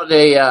call it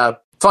a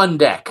fun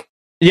deck.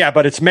 Yeah,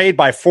 but it's made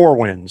by 4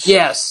 winds.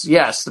 Yes,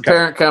 the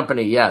parent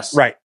company, yes.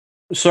 Right.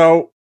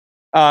 So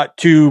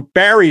to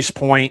Barry's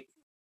point,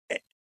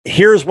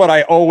 here's what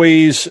I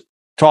always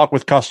talk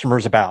with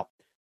customers about.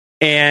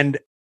 And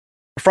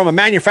from a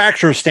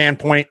manufacturer's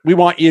standpoint, we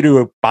want you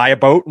to buy a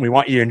boat and we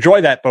want you to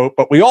enjoy that boat,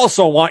 but we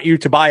also want you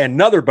to buy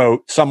another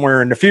boat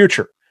somewhere in the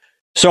future.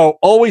 So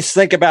always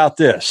think about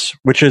this,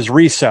 which is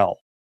resell.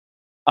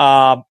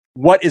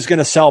 What is going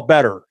to sell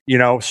better?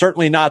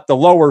 Certainly not the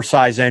lower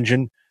size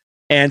engine.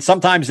 And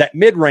sometimes that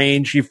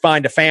mid-range, you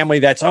find a family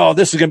that's,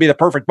 this is going to be the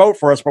perfect boat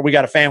for us, but we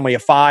got a family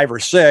of 5 or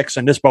 6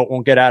 and this boat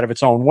won't get out of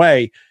its own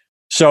way.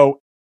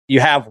 So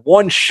you have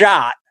one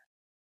shot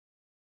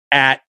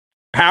at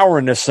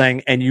powering this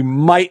thing, and you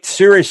might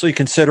seriously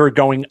consider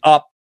going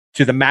up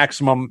to the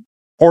maximum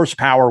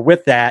horsepower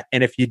with that.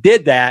 And if you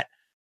did that,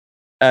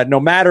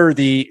 no matter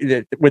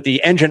with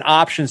the engine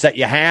options that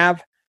you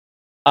have,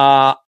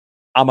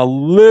 I'm a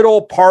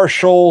little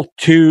partial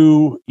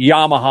to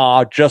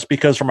Yamaha just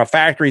because from a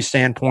factory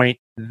standpoint,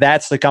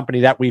 that's the company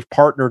that we've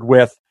partnered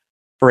with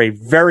for a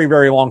very,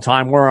 very long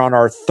time. We're on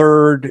our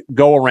 3rd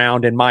go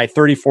around in my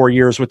 34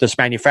 years with this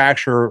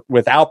manufacturer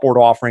with outboard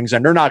offerings,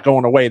 and they're not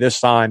going away this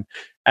time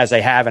as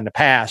they have in the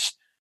past.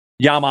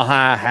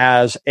 Yamaha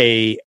has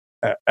a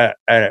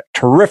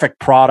terrific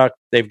product.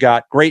 They've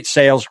got great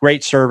sales,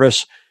 great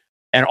service,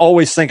 and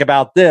always think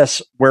about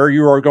this, where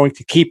you are going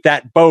to keep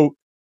that boat.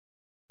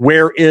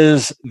 Where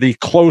is the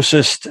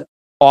closest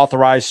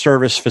authorized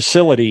service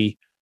facility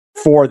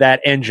for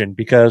that engine?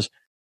 Because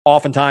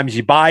oftentimes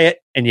you buy it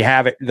and you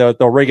have it, they'll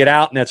rig it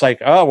out and it's like,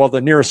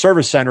 the nearest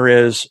service center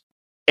is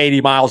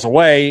 80 miles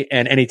away.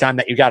 And anytime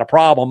that you got a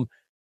problem,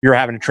 you're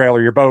having to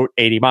trailer your boat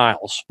 80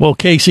 miles. Well,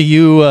 Casey,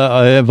 you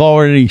have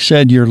already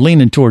said you're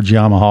leaning towards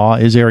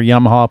Yamaha. Is there a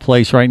Yamaha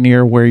place right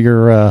near where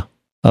you're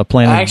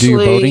planning to do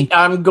your boating?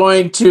 I'm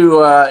going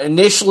to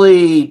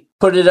initially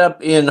put it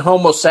up in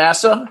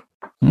Homosassa.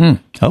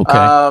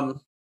 Okay.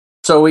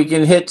 So we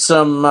can hit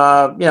some,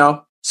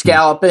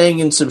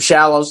 scalloping and some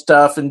shallow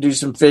stuff and do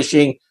some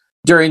fishing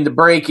during the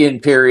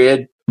break-in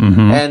period. Mm-hmm.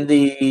 And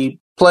the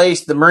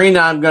marina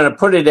I'm going to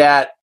put it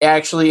at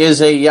actually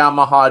is a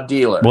Yamaha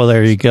dealer. Well,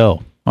 there you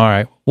go. All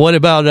right. What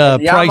about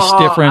price Yamaha,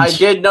 difference? I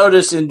did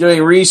notice in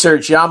doing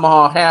research,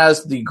 Yamaha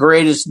has the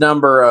greatest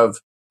number of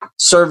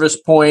service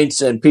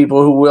points and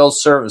people who will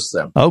service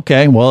them.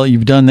 Okay, well,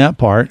 you've done that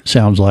part,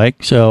 sounds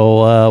like.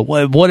 So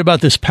what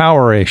about this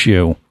power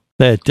issue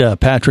that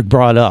Patrick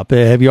brought up?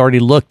 Have you already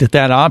looked at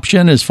that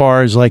option as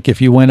far as like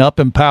if you went up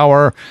in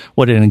power,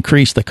 would it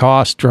increase the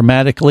cost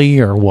dramatically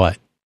or what?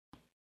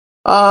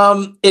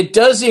 It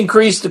does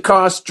increase the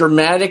cost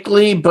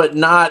dramatically, but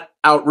not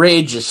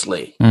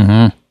outrageously.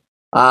 Mm-hmm.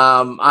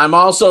 I'm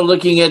also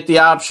looking at the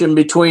option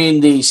between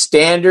the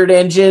standard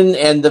engine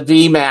and the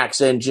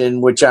VMAX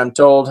engine, which I'm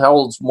told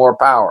holds more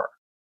power.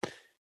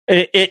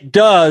 It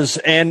does.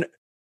 And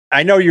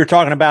I know you're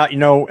talking about,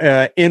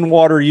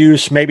 in-water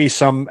use, maybe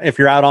some, if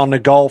you're out on the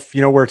Gulf,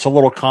 where it's a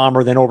little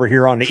calmer than over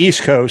here on the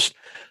East Coast.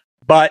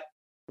 But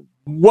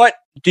what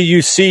do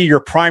you see your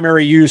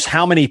primary use?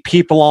 How many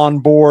people on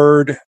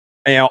board,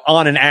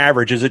 on an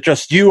average? Is it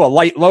just you, a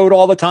light load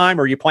all the time?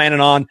 Or are you planning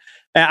on,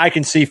 I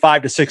can see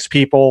 5 to 6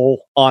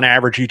 people on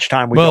average each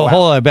time we go out. Well,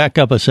 hold on, back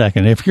up a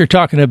second. If you're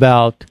talking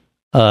about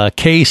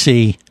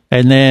Casey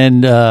and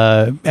then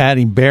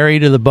adding Barry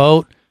to the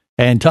boat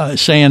and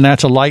saying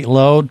that's a light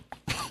load.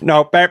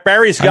 No,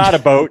 Barry's got a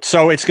boat,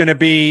 so it's going to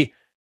be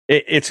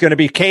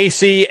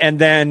Casey and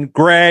then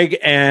Greg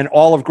and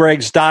all of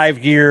Greg's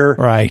dive gear,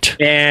 right?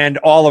 And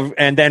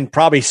then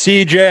probably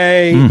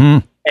CJ.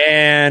 Mm-hmm.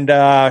 And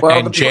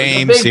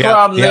James. The big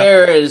problem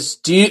there is,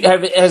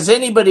 has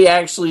anybody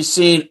actually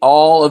seen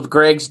all of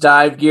Greg's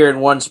dive gear in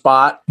one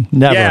spot?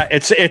 Never. Yeah,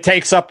 it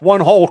takes up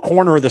one whole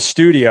corner of the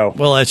studio.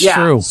 Well, that's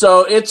true.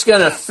 So it's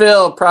going to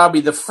fill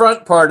probably the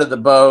front part of the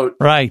boat.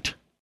 Right.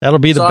 That'll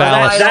be the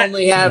ballast. I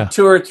only have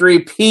 2 or 3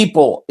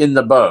 people in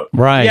the boat.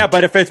 Right. Yeah,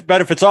 but if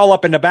it's all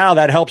up in the bow,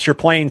 that helps your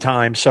plane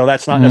time. So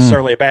that's not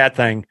necessarily a bad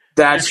thing.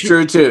 That's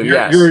true too.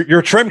 Yes.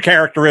 Your trim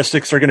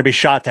characteristics are going to be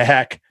shot to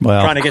heck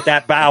trying to get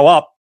that bow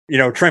up.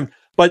 Trim.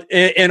 But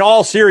in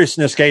all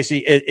seriousness, Casey,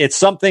 it's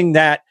something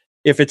that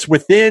if it's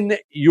within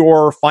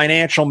your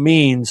financial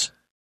means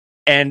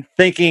and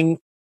thinking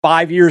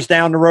 5 years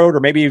down the road, or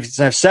maybe if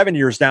it's 7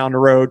 years down the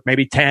road,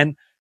 maybe 10,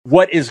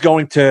 what is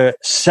going to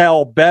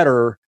sell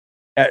better?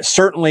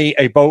 Certainly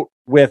a boat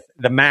with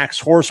the max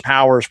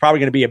horsepower is probably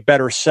going to be a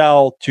better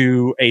sell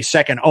to a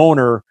second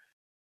owner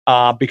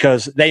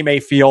because they may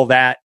feel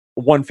that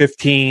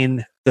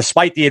 115,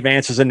 despite the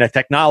advances in the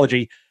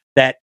technology,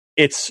 that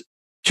it's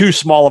too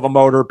small of a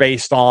motor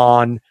based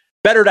on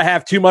better to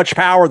have too much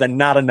power than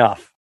not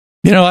enough.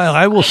 You know,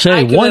 I will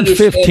say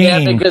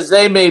 115 because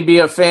they may be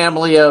a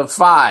family of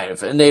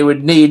 5 and they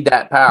would need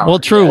that power. Well,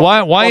 true.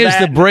 Why is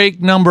the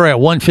brake number at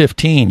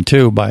 115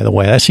 too? By the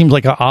way, that seems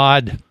like an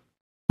odd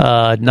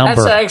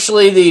number. That's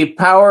actually the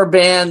power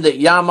band that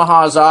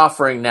Yamaha's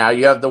offering now.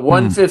 You have the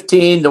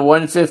 115, the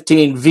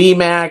 115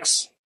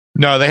 VMAX.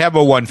 No, they have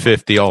a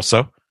 150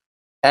 also.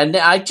 And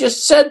I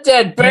just said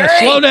that, Barry. Yeah,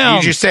 slow down.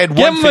 You just said Give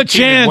him a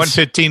 115 chance.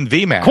 and 115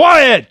 VMAX.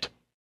 Quiet.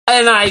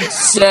 And I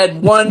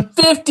said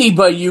 150,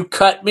 but you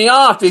cut me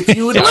off. If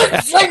you would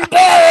listen,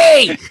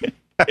 Barry.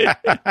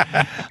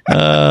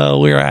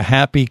 We're a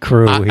happy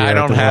crew here. I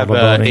don't have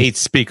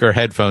 8-speaker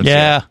headphones.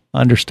 Yeah, yet.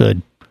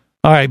 Understood.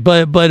 All right,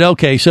 but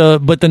okay. So,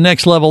 but the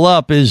next level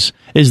up is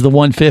the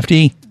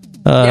 150.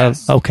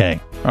 Yes. Okay.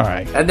 All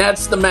right. And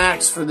that's the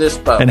max for this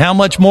boat. And how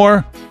much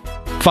more?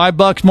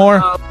 $5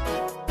 more?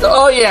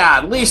 Oh yeah,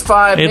 at least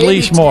 5. At maybe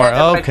least 10 more. if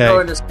I Okay.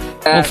 throw in a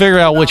We'll figure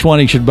out which one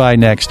he should buy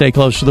next. Stay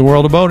close to the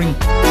world of boating.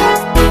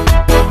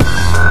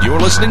 You're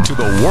listening to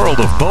the World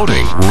of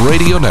Boating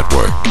Radio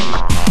Network.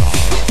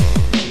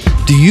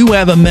 Do you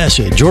have a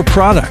message or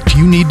product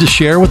you need to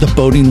share with the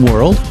boating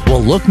world?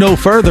 Well, look no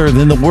further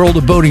than the World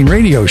of Boating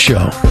radio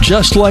show.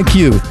 Just like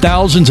you,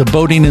 thousands of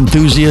boating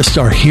enthusiasts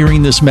are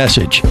hearing this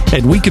message,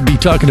 and we could be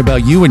talking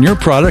about you and your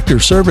product or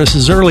service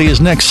as early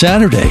as next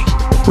Saturday.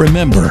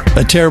 Remember,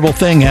 a terrible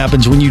thing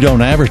happens when you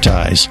don't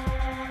advertise.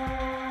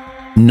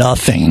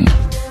 Nothing.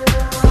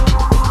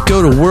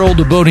 Go to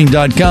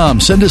worldofboating.com,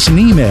 send us an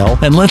email,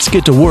 and let's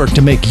get to work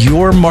to make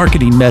your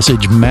marketing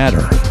message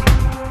matter.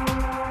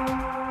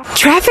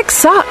 Traffic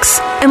sucks,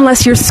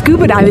 unless you're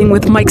scuba diving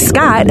with Mike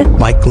Scott.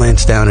 Mike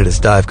glanced down at his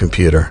dive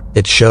computer.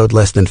 It showed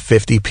less than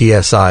 50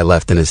 PSI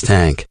left in his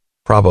tank.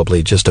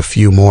 Probably just a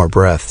few more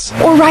breaths.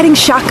 Or riding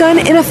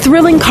shotgun in a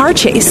thrilling car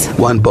chase.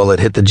 One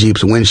bullet hit the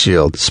Jeep's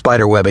windshield,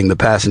 spiderwebbing the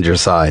passenger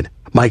side.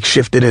 Mike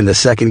shifted into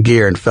second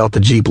gear and felt the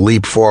Jeep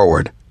leap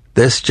forward.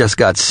 This just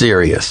got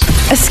serious.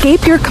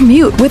 Escape your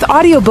commute with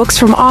audiobooks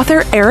from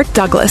author Eric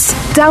Douglas.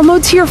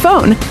 Download to your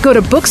phone. Go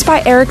to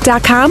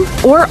booksbyeric.com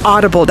or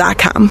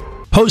audible.com.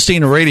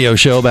 Hosting a radio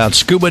show about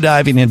scuba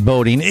diving and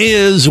boating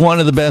is one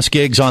of the best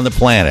gigs on the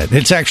planet.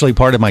 It's actually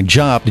part of my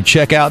job to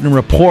check out and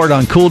report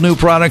on cool new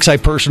products I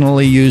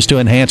personally use to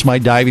enhance my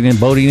diving and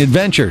boating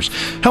adventures.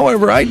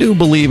 However, I do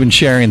believe in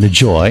sharing the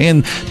joy,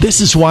 and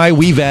this is why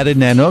we've added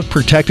Nanook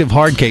protective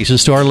hard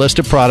cases to our list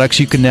of products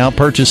you can now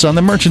purchase on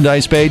the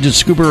merchandise page at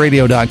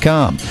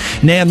scubaradio.com.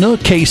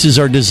 Nanook cases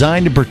are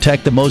designed to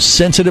protect the most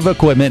sensitive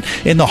equipment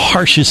in the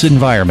harshest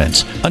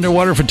environments.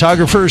 Underwater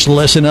photographers,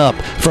 listen up.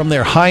 From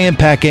their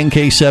high-impact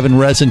NK7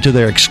 resin to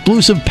their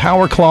exclusive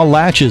Power Claw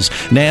latches,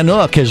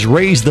 Nanook has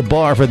raised the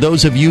bar for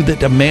those of you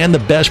that demand the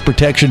best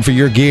protection for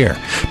your gear.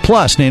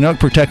 Plus, Nanook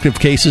protective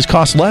cases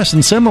cost less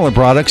than similar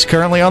products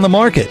currently on the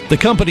market. The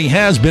company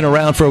has been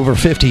around for over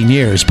 15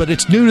 years, but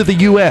it's new to the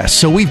U.S.,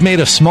 so we've made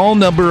a small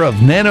number of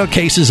Nanook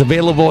cases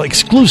available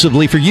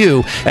exclusively for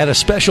you at a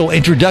special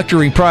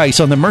introductory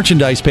price on the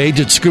merchandise page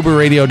at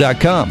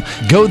scubaradio.com.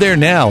 Go there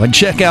now and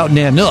check out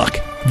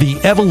Nanook, the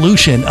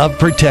evolution of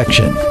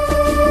protection.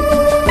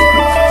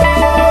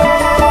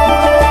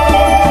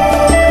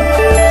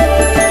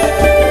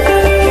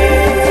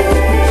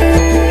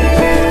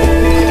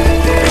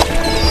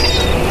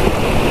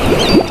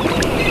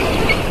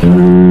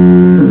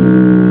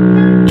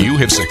 You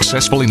have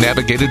successfully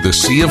navigated the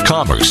Sea of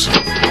Commerce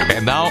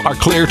and now are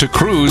clear to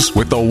cruise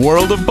with the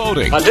World of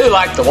Boating. I do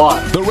like the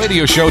water. The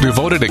radio show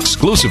devoted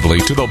exclusively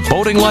to the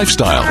boating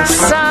lifestyle. The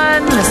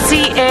sun, the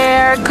sea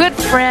air, good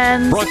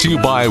friends. Brought to you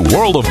by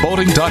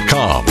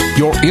worldofboating.com,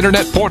 your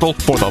internet portal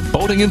for the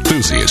boating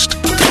enthusiast.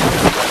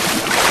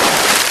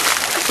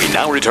 We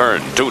now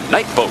return to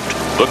Night Boat,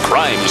 the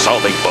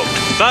crime-solving boat.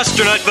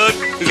 Faster, Night Boat.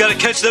 We've got to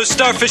catch those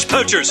starfish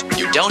poachers.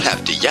 You don't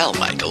have to yell,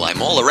 Michael.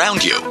 I'm all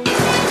around you.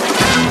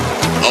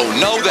 Oh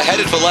no, they're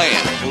headed for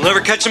land. We'll never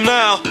catch them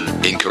now.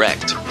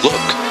 Incorrect. Look,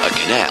 a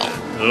canal.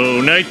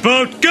 Oh, Night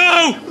Boat,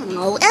 go!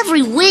 Oh,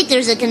 every week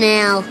there's a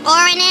canal. Or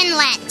an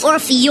inlet. Or a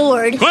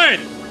fjord.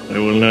 Quiet! I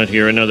will not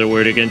hear another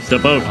word against the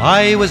boat.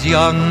 I was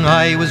young,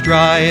 I was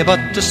dry,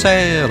 but to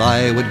sail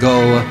I would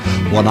go.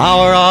 1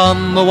 hour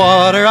on the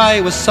water, I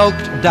was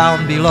soaked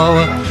down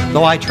below.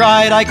 Though I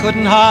tried, I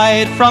couldn't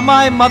hide from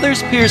my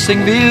mother's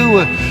piercing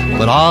view.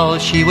 But all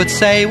she would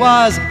say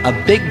was, a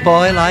big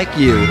boy like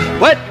you.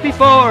 Wet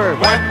before,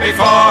 wet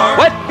before,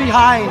 wet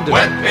behind,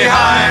 wet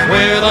behind.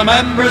 We're the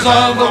members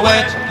of the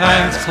Wet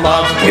Pants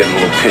Club. Getting a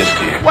little pissed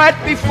here. Wet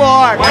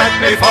before, wet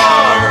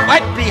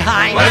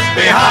behind, wet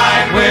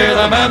behind. We're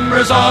the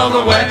members of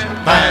the Wet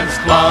Pants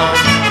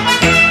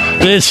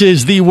Club. This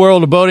is the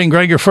World of Boating.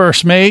 Greg, your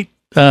first mate.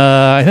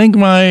 I think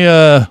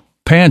my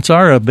pants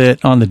are a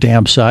bit on the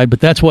damp side,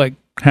 but that's what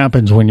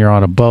happens when you're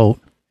on a boat.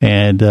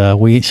 And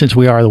since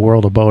we are the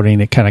World of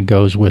Boating, it kind of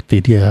goes with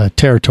the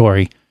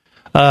territory.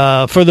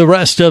 For the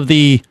rest of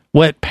the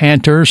Wet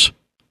Panters,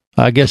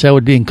 I guess that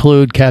would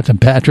include Captain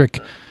Patrick,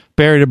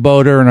 Barry the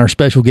Boater, and our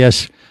special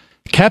guest,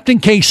 Captain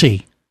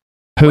Casey.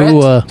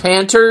 Wet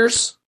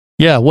Panters?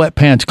 Yeah, Wet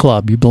Pants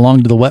Club. You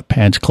belong to the Wet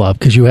Pants Club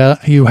because you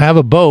have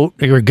a boat.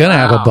 You're going to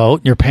have a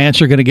boat. Your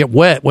pants are going to get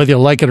wet, whether you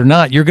like it or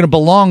not. You're going to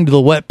belong to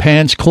the Wet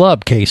Pants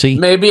Club, Casey.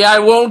 Maybe I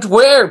won't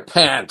wear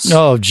pants.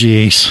 Oh,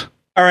 jeez.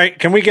 All right,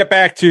 can we get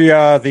back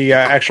to the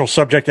actual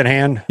subject at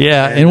hand?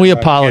 Yeah, and we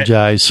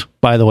apologize,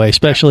 by the way,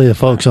 especially the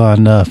folks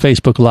on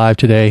Facebook Live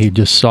today who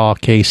just saw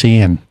Casey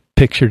and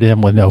pictured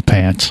him with no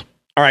pants.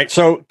 All right,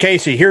 so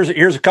Casey, here's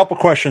a couple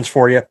questions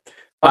for you.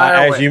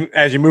 As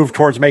you move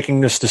towards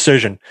making this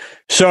decision.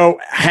 So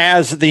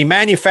has the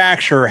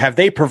manufacturer, have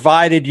they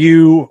provided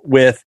you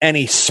with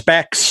any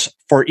specs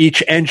for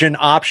each engine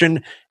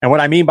option? And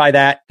what I mean by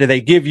that, do they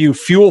give you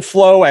fuel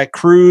flow at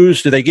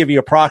cruise? Do they give you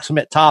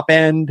approximate top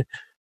end?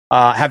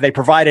 Have they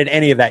provided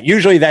any of that?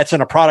 Usually that's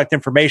in a product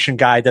information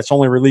guide that's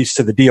only released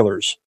to the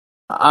dealers.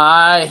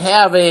 I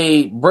have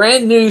a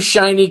brand new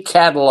shiny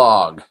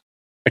catalog.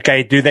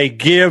 Okay, do they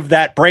give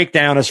that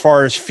breakdown as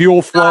far as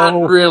fuel flow?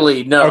 Not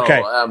really, no.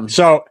 Okay,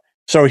 so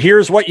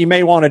here's what you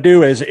may want to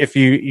do is if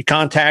you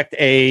contact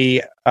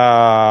a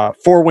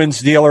Four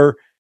Winds dealer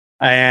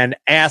and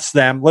ask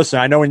them, listen,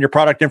 I know in your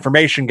product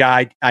information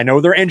guide, I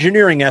know they're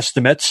engineering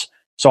estimates,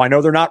 so I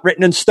know they're not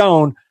written in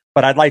stone,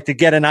 but I'd like to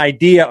get an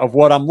idea of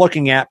what I'm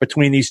looking at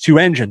between these two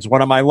engines.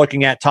 What am I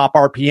looking at top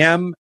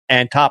RPM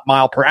and top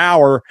mile per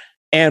hour?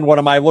 And what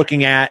am I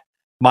looking at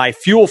my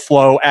fuel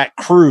flow at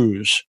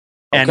cruise?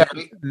 And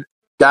okay.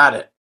 Got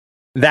it.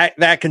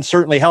 That can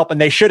certainly help. And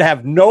they should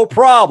have no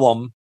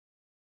problem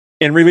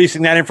in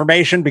releasing that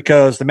information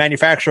because the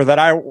manufacturer that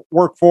I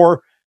work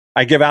for,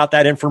 I give out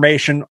that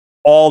information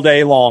all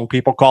day long.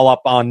 People call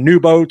up on new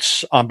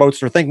boats, on boats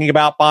they're thinking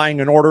about buying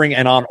and ordering,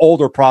 and on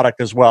older product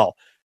as well.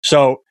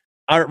 So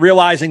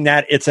realizing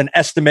that it's an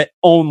estimate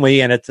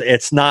only and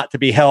it's not to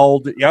be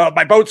held,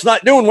 my boat's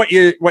not doing what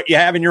you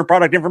have in your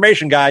product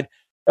information guide.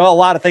 Well, a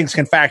lot of things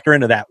can factor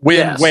into that.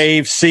 Wind,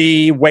 wave,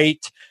 sea,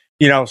 weight.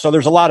 So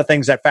there's a lot of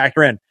things that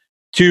factor in.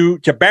 To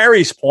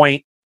Barry's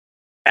point,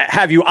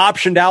 have you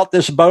optioned out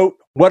this boat?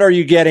 What are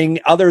you getting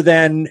other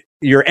than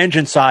your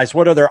engine size?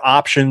 What other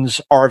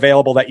options are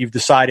available that you've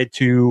decided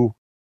to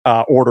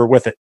order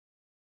with it?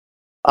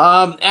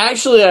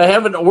 Actually, I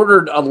haven't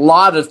ordered a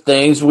lot of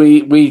things.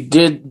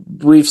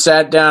 We've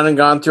sat down and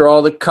gone through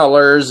all the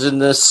colors and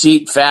the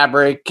seat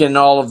fabric and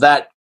all of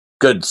that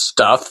good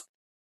stuff.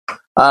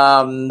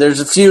 There's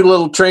a few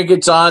little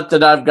trinkets on it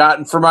that I've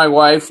gotten for my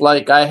wife.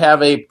 Like I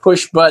have a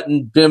push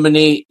button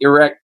Bimini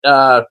erect,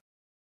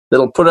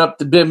 that'll put up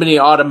the Bimini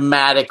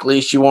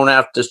automatically. She won't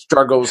have to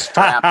struggle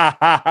strap.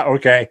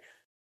 Okay.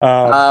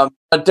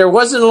 But there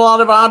wasn't a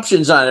lot of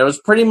options on it. It was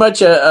pretty much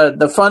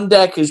the Fun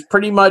Deck is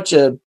pretty much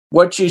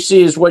what you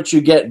see is what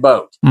you get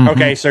boat. Mm-hmm.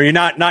 Okay. So you're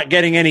not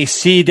getting any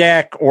C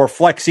deck or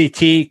Flexi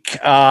Teak,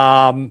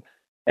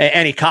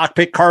 any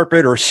cockpit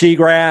carpet or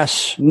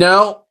seagrass?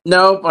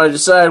 No, I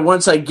decided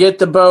once I get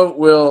the boat,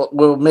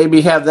 we'll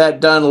maybe have that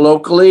done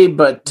locally,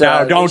 but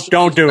no,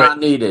 don't do it. Not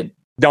needed.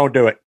 Don't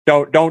do it.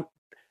 Don't.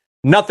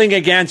 Nothing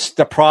against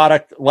the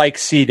product like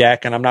SeaDeck,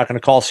 and I'm not going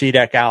to call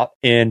SeaDeck out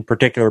in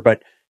particular,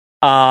 but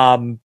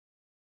don't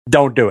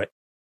do it.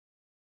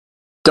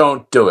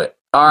 Don't do it.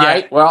 All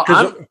right. Well,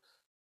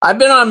 I've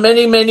been on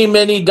many, many,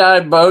 many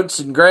dive boats,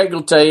 and Greg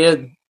will tell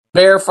you,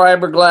 bare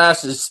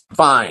fiberglass is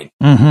fine.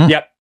 Mm-hmm.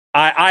 Yep.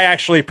 I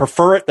actually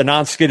prefer it. The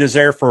non-skid is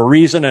there for a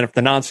reason, and if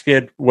the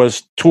non-skid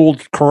was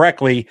tooled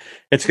correctly,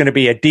 it's going to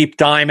be a deep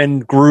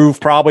diamond groove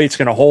probably. It's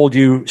going to hold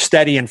you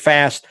steady and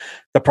fast.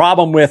 The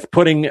problem with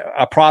putting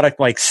a product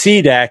like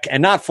SeaDeck,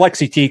 and not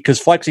Flexi-Teak,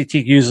 because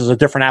Flexi-Teak uses a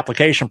different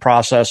application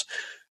process,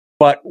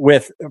 but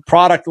with a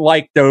product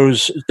like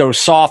those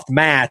soft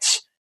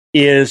mats,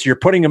 is you're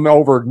putting them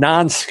over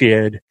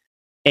non-skid,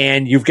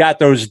 and you've got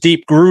those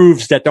deep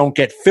grooves that don't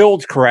get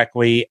filled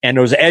correctly, and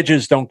those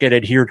edges don't get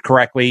adhered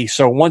correctly.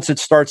 So once it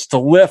starts to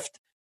lift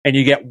and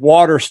you get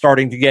water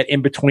starting to get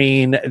in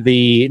between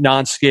the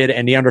non-skid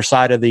and the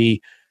underside of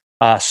the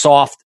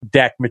soft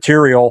deck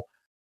material,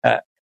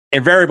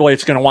 invariably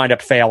it's going to wind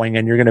up failing,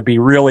 and you're going to be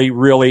really,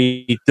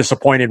 really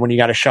disappointed when you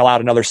got to shell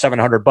out another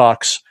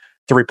 $700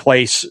 to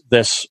replace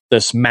this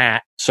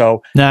mat.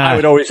 So I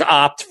would always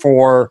opt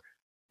for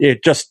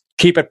it. Just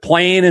keep it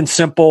plain and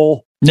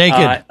simple.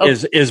 Naked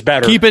is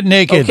better. Keep it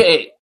naked.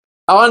 Okay.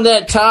 On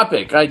that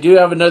topic, I do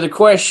have another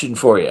question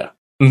for you.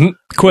 Mm-hmm.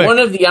 Quick. One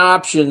of the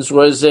options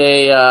was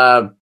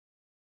a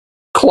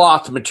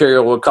cloth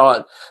material, we'll call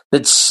it,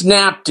 that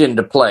snapped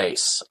into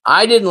place.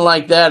 I didn't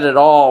like that at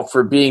all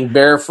for being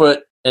barefoot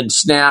and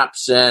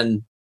snaps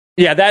and...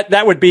 Yeah,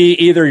 that would be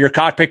either your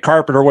cockpit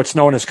carpet or what's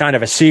known as kind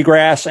of a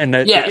seagrass. And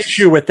the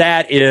issue with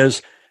that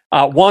is,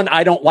 one,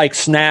 I don't like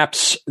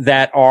snaps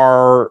that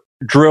are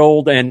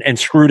drilled and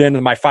screwed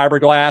into my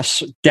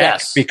fiberglass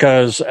deck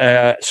because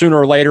sooner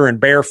or later in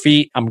bare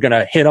feet, I'm going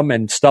to hit them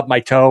and stub my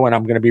toe, and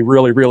I'm going to be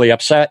really, really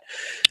upset.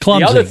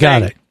 Clumsy,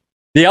 got it.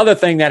 The other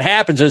thing that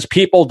happens is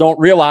people don't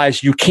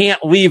realize you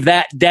can't leave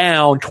that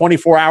down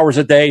 24 hours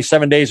a day,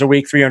 7 days a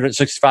week,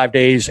 365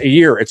 days a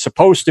year. It's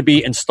supposed to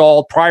be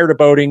installed prior to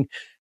boating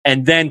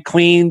and then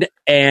cleaned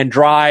and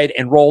dried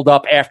and rolled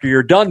up after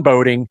you're done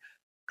boating.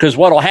 because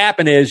what will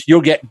happen is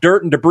you'll get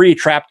dirt and debris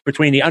trapped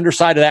between the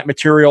underside of that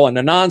material and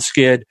the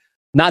non-skid,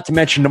 not to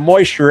mention the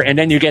moisture, and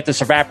then you get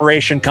this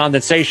evaporation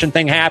condensation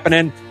thing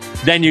happening.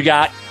 Then you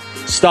got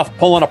stuff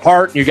pulling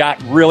apart, and you got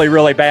really,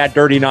 really bad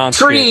dirty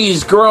non-skid.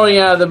 Trees growing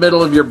out of the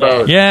middle of your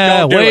boat.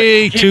 Yeah,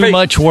 way too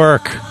much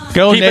work.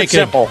 Go keep naked. It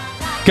simple.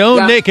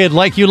 Go naked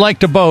like you like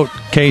to boat,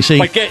 Casey.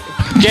 But get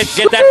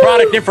that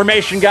product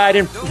information guide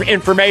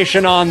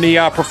information on the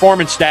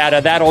performance data.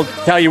 That'll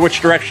tell you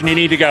which direction you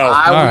need to go.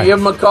 I will give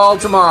them a call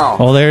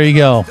tomorrow. Well, there you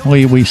go.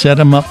 We set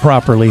them up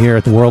properly here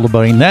at the World of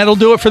Boating. That'll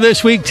do it for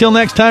this week. Till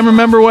next time,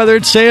 remember, whether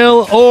it's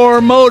sail or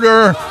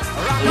motor,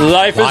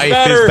 life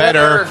is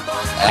better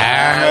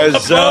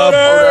as a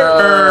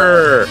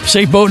boater.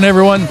 Safe boating,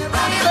 everyone.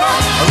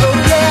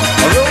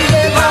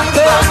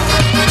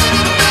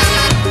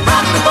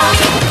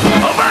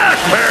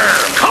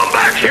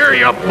 Here,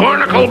 you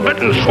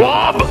barnacle-bitten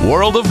swab.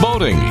 World of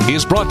Boating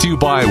is brought to you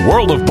by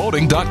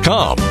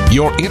worldofboating.com,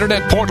 your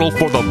internet portal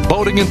for the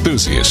boating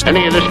enthusiast.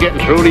 Any of this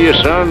getting through to you,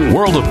 son?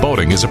 World of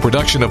Boating is a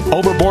production of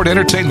Overboard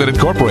Entertainment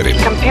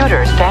Incorporated.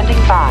 Computer standing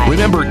by.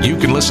 Remember, you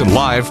can listen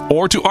live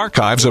or to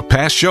archives of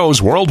past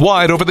shows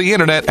worldwide over the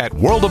internet at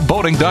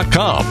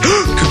worldofboating.com.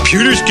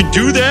 Computers can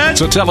do that?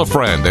 So tell a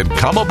friend and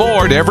come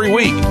aboard every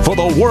week for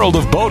the World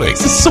of Boating.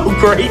 This is so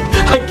great.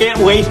 I can't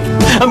wait.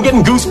 I'm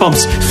getting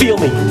goosebumps. Feel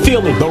me.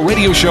 The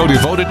radio show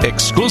devoted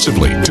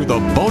exclusively to the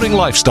boating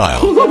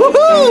lifestyle.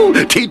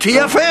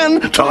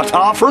 TTFN,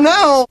 ta-ta for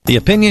now. The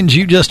opinions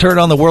you just heard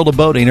on the World of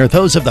Boating are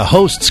those of the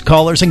hosts,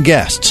 callers, and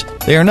guests.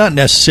 They are not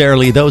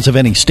necessarily those of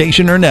any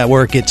station or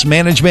network, its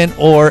management,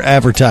 or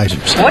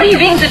advertisers. What are you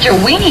being such a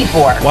weenie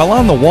for? While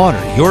on the water,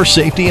 your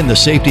safety and the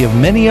safety of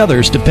many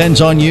others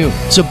depends on you.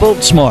 So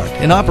boat smart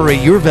and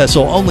operate your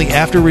vessel only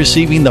after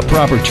receiving the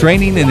proper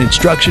training and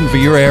instruction for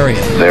your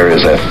area. There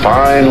is a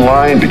fine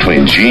line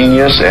between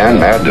genius and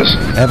madness.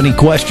 Have any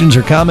questions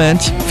or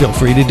comments? Feel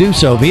free to do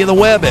so via the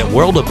web at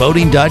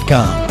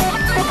worldofboating.com.